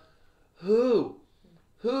the who.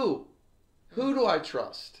 Who do I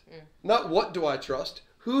trust? Not what do I trust.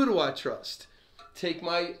 Who do I trust?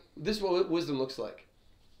 This is what wisdom looks like.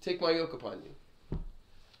 Take my yoke upon you.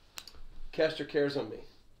 Cast your cares on me.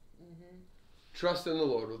 Mm-hmm. Trust in the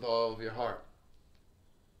Lord with all of your heart.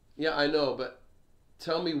 Yeah, I know, but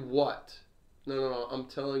tell me what. No, I'm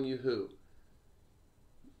telling you who.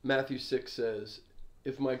 Matthew 6 says,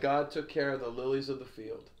 if my God took care of the lilies of the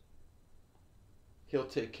field, he'll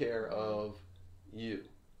take care of you.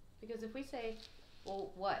 Because if we say,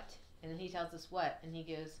 well, what? And then he tells us what, and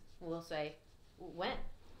we'll say, when?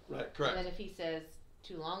 Right, correct. And then if he says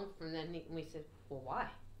too long from then, we said, well, why?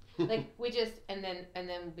 Like we just, and then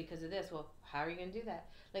because of this, well, how are you going to do that?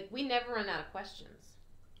 Like we never run out of questions.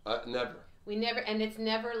 Never. We never, and it's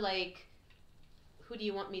never like, who do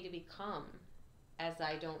you want me to become? As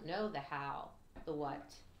I don't know the how, the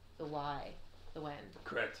what, the why, the when.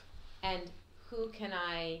 Correct. And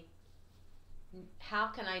how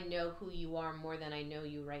can I know who you are more than I know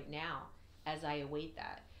you right now as I await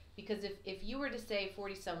that? Because if you were to say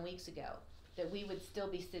 40 some weeks ago that we would still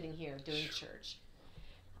be sitting here doing church,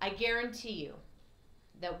 I guarantee you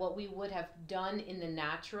that what we would have done in the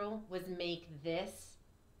natural was make this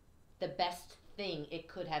the best thing it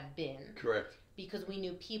could have been. Correct. Because we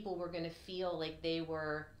knew people were going to feel like they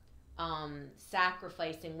were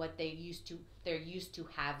sacrificing what they're used to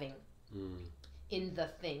having. In the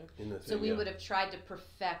thing. So we would have tried to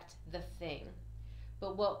perfect the thing.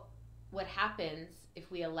 But what happens if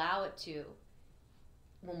we allow it to,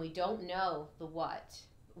 when we don't know the what,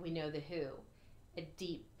 we know the who, a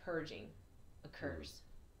deep purging occurs.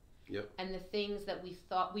 Yep. And the things that we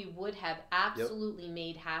thought we would have absolutely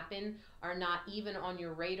made happen are not even on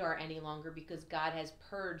your radar any longer because God has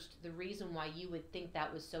purged the reason why you would think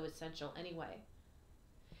that was so essential anyway.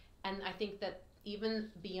 And I think that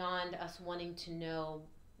even beyond us wanting to know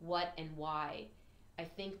what and why, I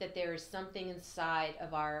think that there is something inside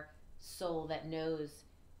of our soul that knows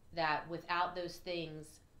that without those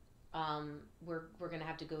things, we're going to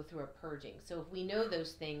have to go through a purging. So if we know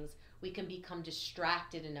those things, we can become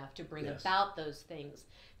distracted enough to bring about those things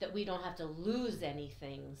that we don't have to lose any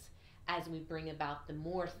things as we bring about the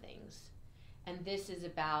more things. And this is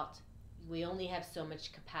about, we only have so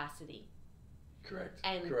much capacity. Correct.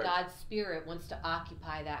 And God's Spirit wants to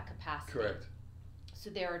occupy that capacity. Correct. So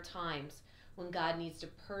there are times when God needs to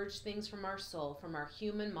purge things from our soul, from our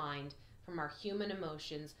human mind, from our human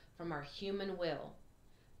emotions, from our human will.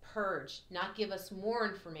 Purge, not give us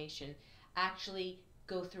more information, actually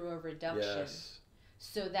go through a reduction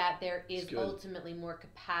so that there is ultimately more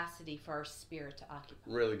capacity for our spirit to occupy.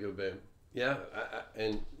 Really good, babe. Yeah,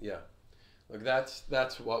 Look,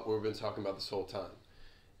 that's what we've been talking about this whole time.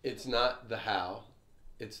 It's not the how,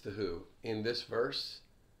 it's the who. In this verse,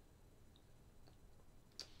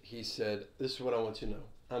 he said, this is what I want you to know.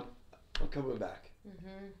 I'm coming back.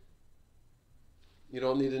 Mm-hmm. You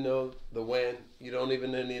don't need to know the when. You don't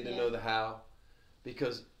even need to know the how,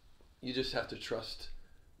 because you just have to trust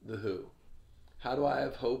the who. How do I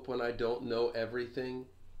have hope when I don't know everything,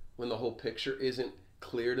 when the whole picture isn't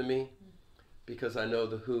clear to me? Because I know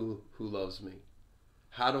the who loves me.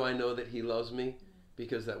 How do I know that he loves me?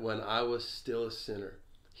 Because that when I was still a sinner,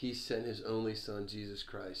 he sent his only son, Jesus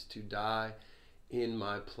Christ, to die in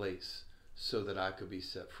my place so that I could be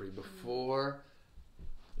set free. Before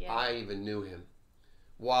I even knew him,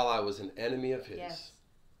 while I was an enemy of his,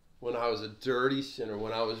 when I was a dirty sinner,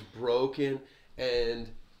 when I was broken and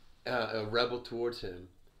a rebel towards him,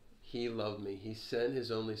 he loved me. He sent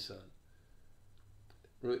his only son.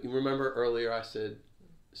 Remember earlier I said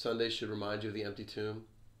Sundays should remind you of the empty tomb?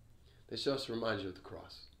 They should also remind you of the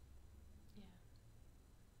cross. Yeah.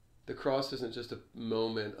 The cross isn't just a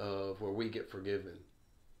moment of where we get forgiven.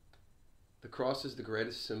 The cross is the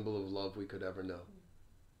greatest symbol of love we could ever know.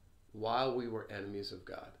 While we were enemies of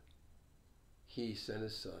God, he sent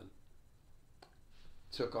his son,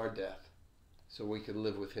 took our death, so we could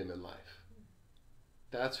live with him in life.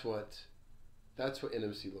 That's what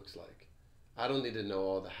intimacy looks like. I don't need to know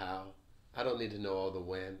all the how. I don't need to know all the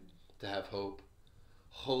when to have hope.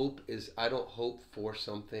 Hope is, I don't hope for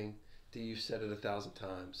something. You've said it 1,000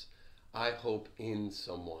 times. I hope in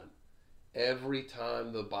someone. Every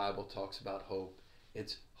time the Bible talks about hope,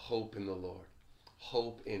 it's hope in the Lord.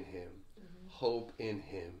 Hope in him. Hope in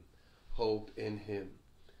him. Hope in him.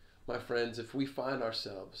 My friends, if we find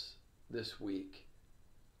ourselves this week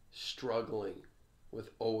struggling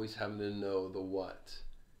with always having to know the what,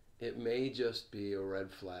 it may just be a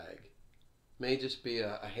red flag. It may just be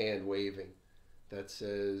a hand waving that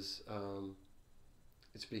says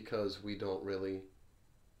it's because we don't really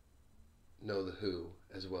know the who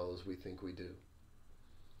as well as we think we do.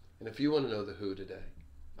 And if you want to know the who today,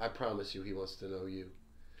 I promise you he wants to know you.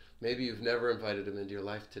 Maybe you've never invited him into your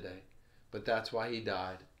life today, but that's why he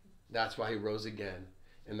died. That's why he rose again,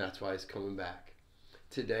 and that's why he's coming back.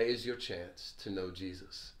 Today is your chance to know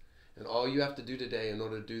Jesus. And all you have to do today in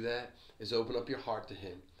order to do that is open up your heart to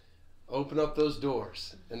him. Open up those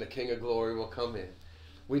doors, and the King of Glory will come in.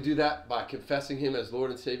 We do that by confessing him as Lord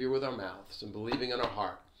and Savior with our mouths and believing in our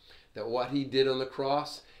heart that what he did on the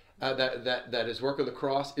cross, that his work on the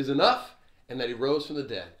cross is enough, and that he rose from the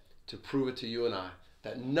dead to prove it to you and I,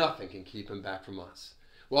 that nothing can keep him back from us.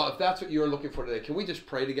 Well, if that's what you're looking for today, can we just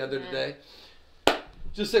pray together today?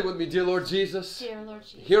 Just say with me, dear Lord Jesus. Dear Lord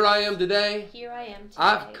Jesus. Here I am today. Here I am today.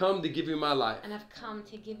 I've come to give you my life. And I've come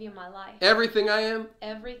to give you my life. Everything I am.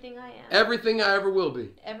 Everything I am. Everything I ever will be.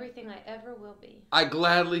 Everything I ever will be. I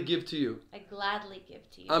gladly give to you. I gladly give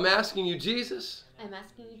to you. I'm asking you, Jesus. I'm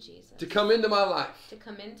asking you, Jesus. To come into my life. To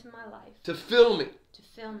come into my life. To fill me. To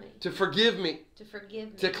fill me. To forgive me. To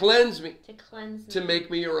forgive me. To cleanse me. To cleanse me. To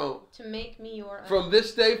make me your own. To make me your own. From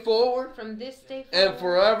this day forward. From this day forward. And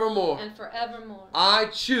forevermore. And forevermore. I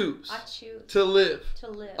choose. I choose. To live. To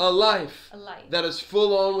live. A life. A life. That is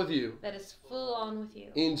full on with you. That is full on with you.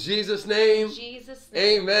 In Jesus' name. In Jesus'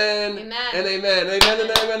 name. Amen. Amen. And amen. Amen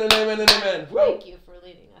and amen and amen and amen. Woo. Thank you for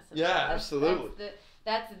leading us. Yeah, absolutely.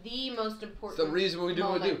 That's the most important. It's the reason we do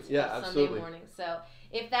what we do. Yeah, absolutely. Sunday morning. So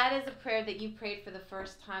if that is a prayer that you prayed for the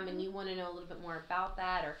first time and you want to know a little bit more about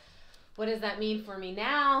that, or what does that mean for me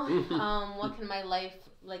now? What can my life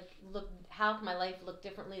look? How can my life look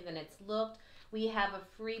differently than it's looked? We have a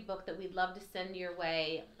free book that we'd love to send your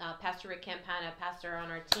way. Pastor Rick Campana, pastor on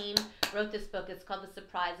our team, wrote this book. It's called The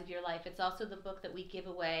Surprise of Your Life. It's also the book that we give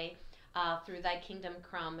away through Thy Kingdom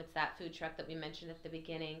Crumb. It's that food truck that we mentioned at the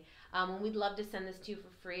beginning. And we'd love to send this to you for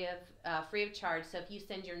free of charge. So if you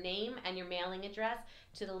send your name and your mailing address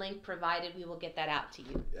to the link provided, we will get that out to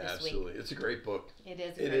you this Absolutely. week. It's a great book. It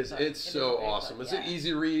is a great book. It's so awesome. Book, it's an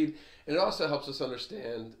easy read, and it also helps us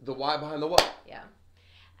understand the why behind the what. Yeah.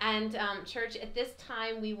 And church, at this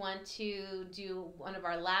time, we want to do one of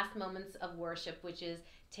our last moments of worship, which is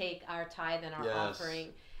take our tithe and our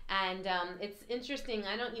offering. And it's interesting.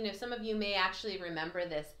 Some of you may actually remember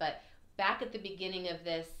this, but back at the beginning of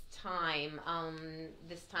this time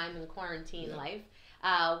in quarantine life,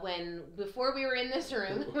 before we were in this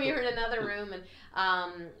room, we were in another room,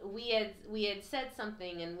 and we had said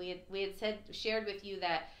something, and we had shared with you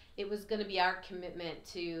that it was going to be our commitment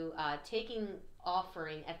to taking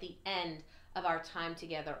offering at the end of our time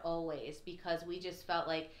together always, because we just felt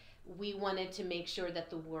like we wanted to make sure that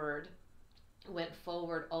the word went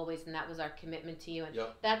forward always, and that was our commitment to you. And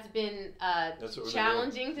that's been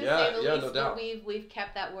challenging to say the least, no doubt. But we've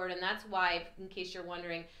kept that word, and that's why, in case you're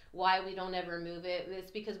wondering why we don't ever move it,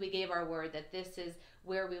 it's because we gave our word that this is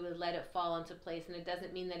where we would let it fall into place. And it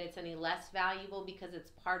doesn't mean that it's any less valuable, because it's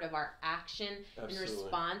part of our action in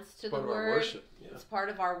response to the word. It's part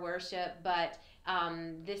of our worship, but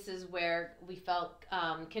this is where we felt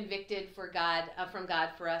convicted from God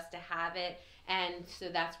for us to have it. And so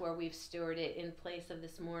that's where we've stored it in place of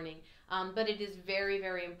this morning. But it is very,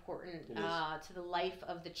 very important to the life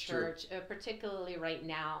of the church, particularly right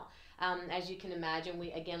now. As you can imagine,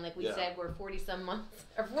 said, we're 40-some months.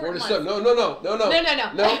 Or 40-some, no.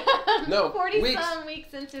 No, 40-some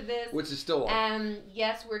weeks into this. Which is still on. And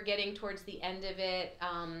yes, we're getting towards the end of it.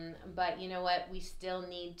 But you know what? We still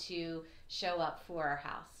need to show up for our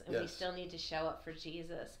house. And we still need to show up for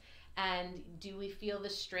Jesus. And do we feel the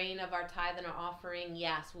strain of our tithe and our offering?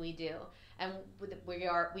 Yes, we do. And we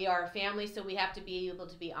are a family, so we have to be able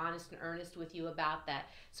to be honest and earnest with you about that.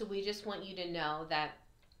 So we just want you to know that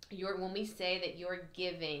when we say that your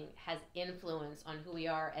giving has influence on who we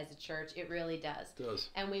are as a church, it really does. It does.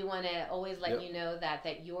 And we want to always let you know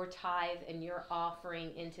that your tithe and your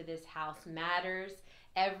offering into this house matters.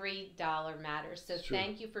 Every dollar matters. So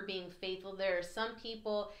thank you for being faithful. There are some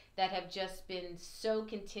people that have just been so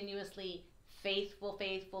continuously faithful,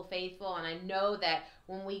 and I know that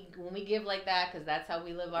when we give like that, because that's how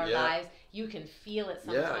we live our lives, you can feel it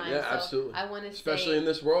sometimes. Yeah, absolutely. I want to especially in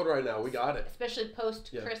this world right now, we got it. Especially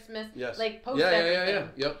post Christmas, like post everything.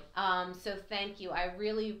 Yep. So thank you. I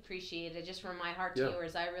really appreciate it. Just from my heart to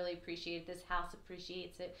yours, I really appreciate it. This house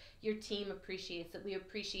appreciates it. Your team appreciates it. We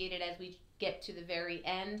appreciate it as we get to the very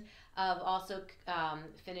end of also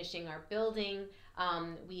finishing our building.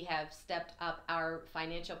 We have stepped up our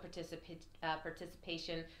financial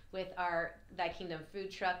participation with our Thy Kingdom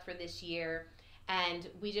food truck for this year. And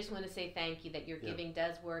we just want to say thank you that your giving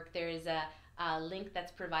does work. There is a link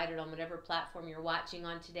that's provided on whatever platform you're watching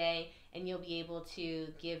on today, and you'll be able to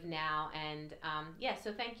give now. And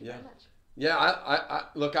so thank you very much. Yeah, I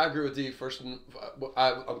look, I agree with Dee. First,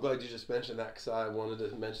 I'm glad you just mentioned that, because I wanted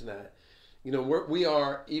to mention that. You know, we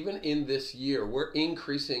are, even in this year, we're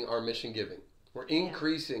increasing our mission giving. We're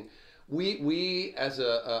increasing. We as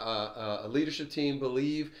a leadership team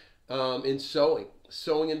believe in sowing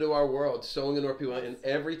into our world, sowing into our people. And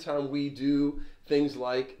every time we do things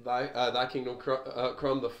like Thy Kingdom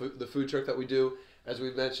Crumb, the food truck that we do, as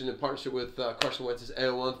we've mentioned, in partnership with Carson Wentz's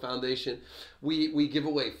AO1 Foundation, we give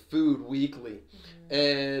away food weekly.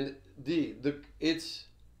 And it's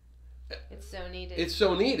so needed. It's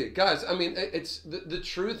so needed, guys. I mean, it's the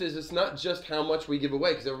truth is, it's not just how much we give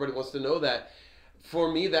away, because everybody wants to know that.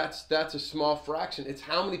 For me, that's a small fraction. It's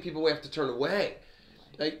how many people we have to turn away.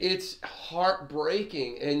 Like, it's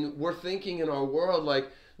heartbreaking, and we're thinking in our world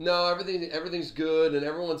like, no, everything's good and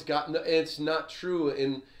everyone's got. No, it's not true,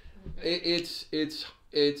 and this is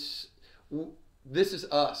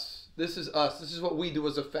us. This is us. This is what we do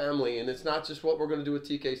as a family, and it's not just what we're going to do with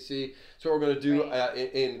TKC. It's what we're going to do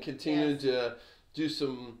in continuing to do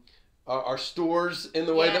some our stores in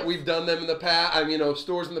the way that we've done them in the past. I mean,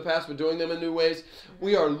 stores in the past, but doing them in new ways.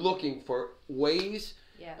 We are looking for ways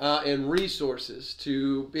and resources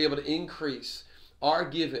to be able to increase our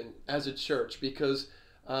giving as a church, because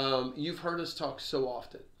you've heard us talk so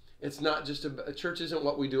often. It's not just church isn't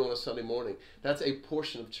what we do on a Sunday morning. That's a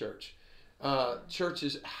portion of church. Church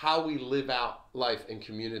is how we live out life and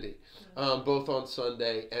community, both on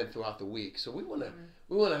Sunday and throughout the week. So we want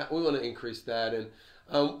to increase that, and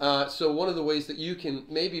so one of the ways that you can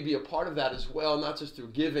maybe be a part of that as well, not just through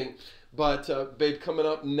giving, but babe, coming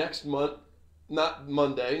up next month, not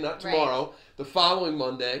Monday, not tomorrow, the following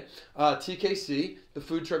Monday, TKC, the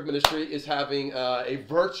Food Truck Ministry, is having a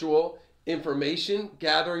virtual information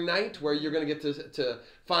gathering night where you're going to get to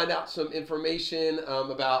find out some information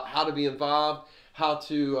about how to be involved, how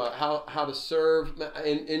to serve,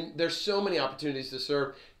 and there's so many opportunities to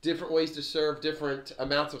serve, different ways to serve, different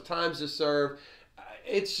amounts of times to serve.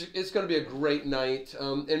 It's going to be a great night,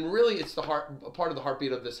 and really it's a part of the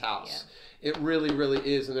heartbeat of this house. It really, really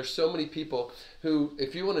is, and there's so many people who,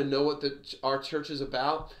 if you want to know what our church is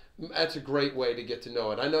about, that's a great way to get to know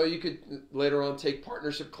it. I know you could later on take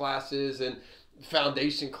partnership classes and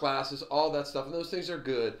foundation classes, all that stuff, and those things are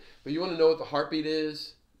good. But you want to know what the heartbeat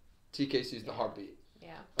is? TKC is the heartbeat.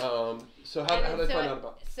 Yeah. So how do they find out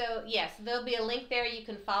about it? So there'll be a link there. You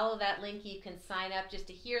can follow that link. You can sign up just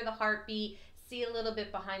to hear the heartbeat, see a little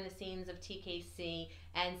bit behind the scenes of TKC,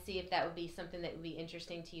 and see if that would be something that would be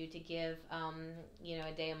interesting to you to give,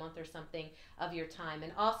 a day, a month, or something of your time.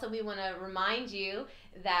 And also, we want to remind you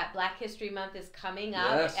that Black History Month is coming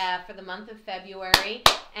up for the month of February,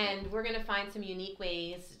 and we're going to find some unique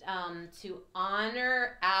ways to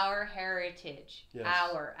honor our heritage,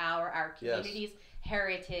 our community's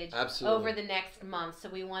heritage over the next month. So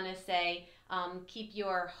we want to say, keep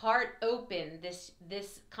your heart open this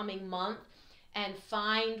coming month, and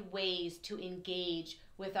find ways to engage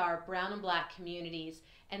with our brown and black communities,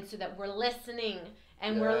 and so that we're listening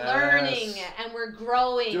and we're learning and we're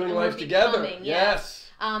growing, doing and life together.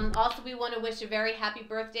 Also, we want to wish a very happy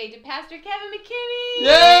birthday to Pastor Kevin McKinney.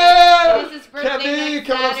 Yeah, it's his birthday Kevin, next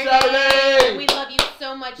come on Saturday. And we love you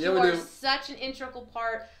so much. You are do. Such an integral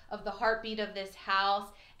part of the heartbeat of this house.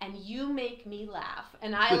 And you make me laugh,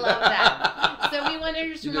 and I love that. So we want to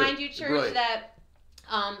just remind you, church, that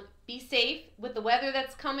be safe with the weather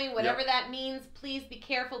that's coming, whatever that means. Please be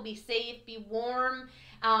careful, be safe, be warm.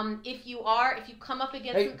 If you come up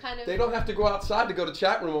against some kind of... They don't have to go outside to go to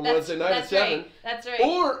chat room on Wednesday night at 7. That's right.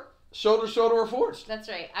 Or shoulder to shoulder or forged. That's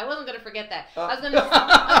right. I wasn't going to forget that. I was going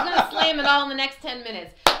to slam it all in the next 10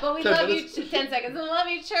 minutes. But we love you, 10 seconds. We love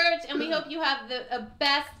you, church, and we hope you have the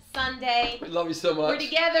best Sunday. We love you so much. We're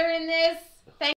together in this.